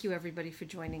 Thank you, everybody, for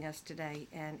joining us today.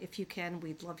 And if you can,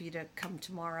 we'd love you to come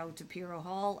tomorrow to Piero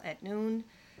Hall at noon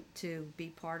to be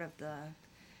part of the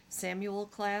Samuel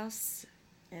class.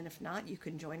 And if not, you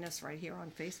can join us right here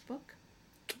on Facebook.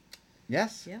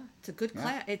 Yes. Yeah, it's a good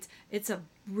class. It's a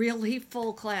really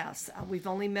full class. We've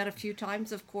only met a few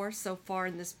times, of course, so far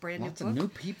in this brand Lots new book. of new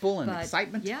people and But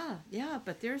excitement. Yeah,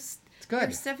 but there's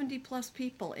 70 plus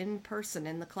people in person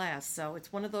in the class. So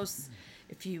it's one of those,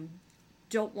 if you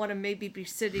don't want to maybe be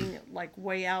sitting like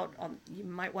way out, you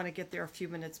might want to get there a few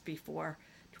minutes before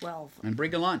 12. And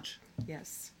bring a lunch.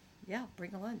 Yes. Yeah,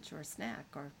 bring a lunch or a snack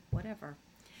or whatever.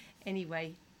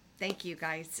 Anyway, thank you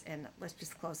guys, and let's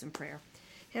just close in prayer.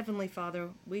 Heavenly Father,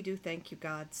 we do thank you,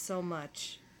 God, so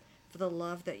much for the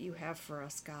love that you have for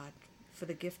us, God, for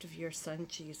the gift of your Son,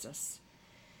 Jesus.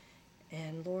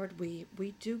 And Lord, we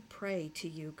do pray to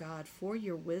you, God, for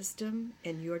your wisdom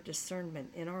and your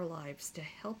discernment in our lives to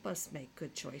help us make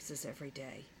good choices every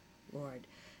day, Lord,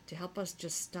 to help us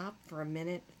just stop for a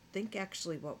minute, think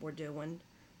actually what we're doing,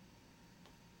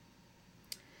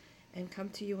 and come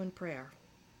to you in prayer.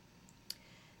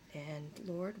 And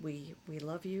Lord, we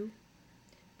love you.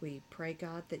 We pray,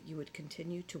 God, that you would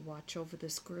continue to watch over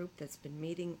this group that's been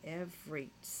meeting every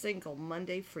single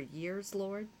Monday for years,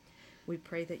 Lord. We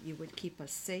pray that you would keep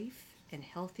us safe and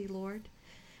healthy, Lord,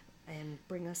 and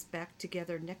bring us back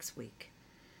together next week.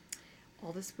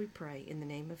 All this we pray in the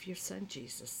name of your Son,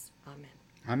 Jesus. Amen.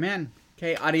 Amen.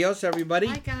 Okay, adios, everybody.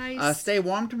 Bye, guys. Stay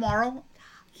warm tomorrow.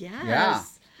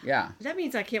 Yes. Yeah. That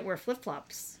means I can't wear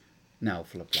flip-flops. No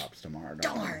flip-flops tomorrow.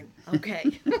 Darn.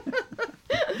 Okay.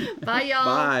 Bye, y'all.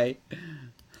 Bye.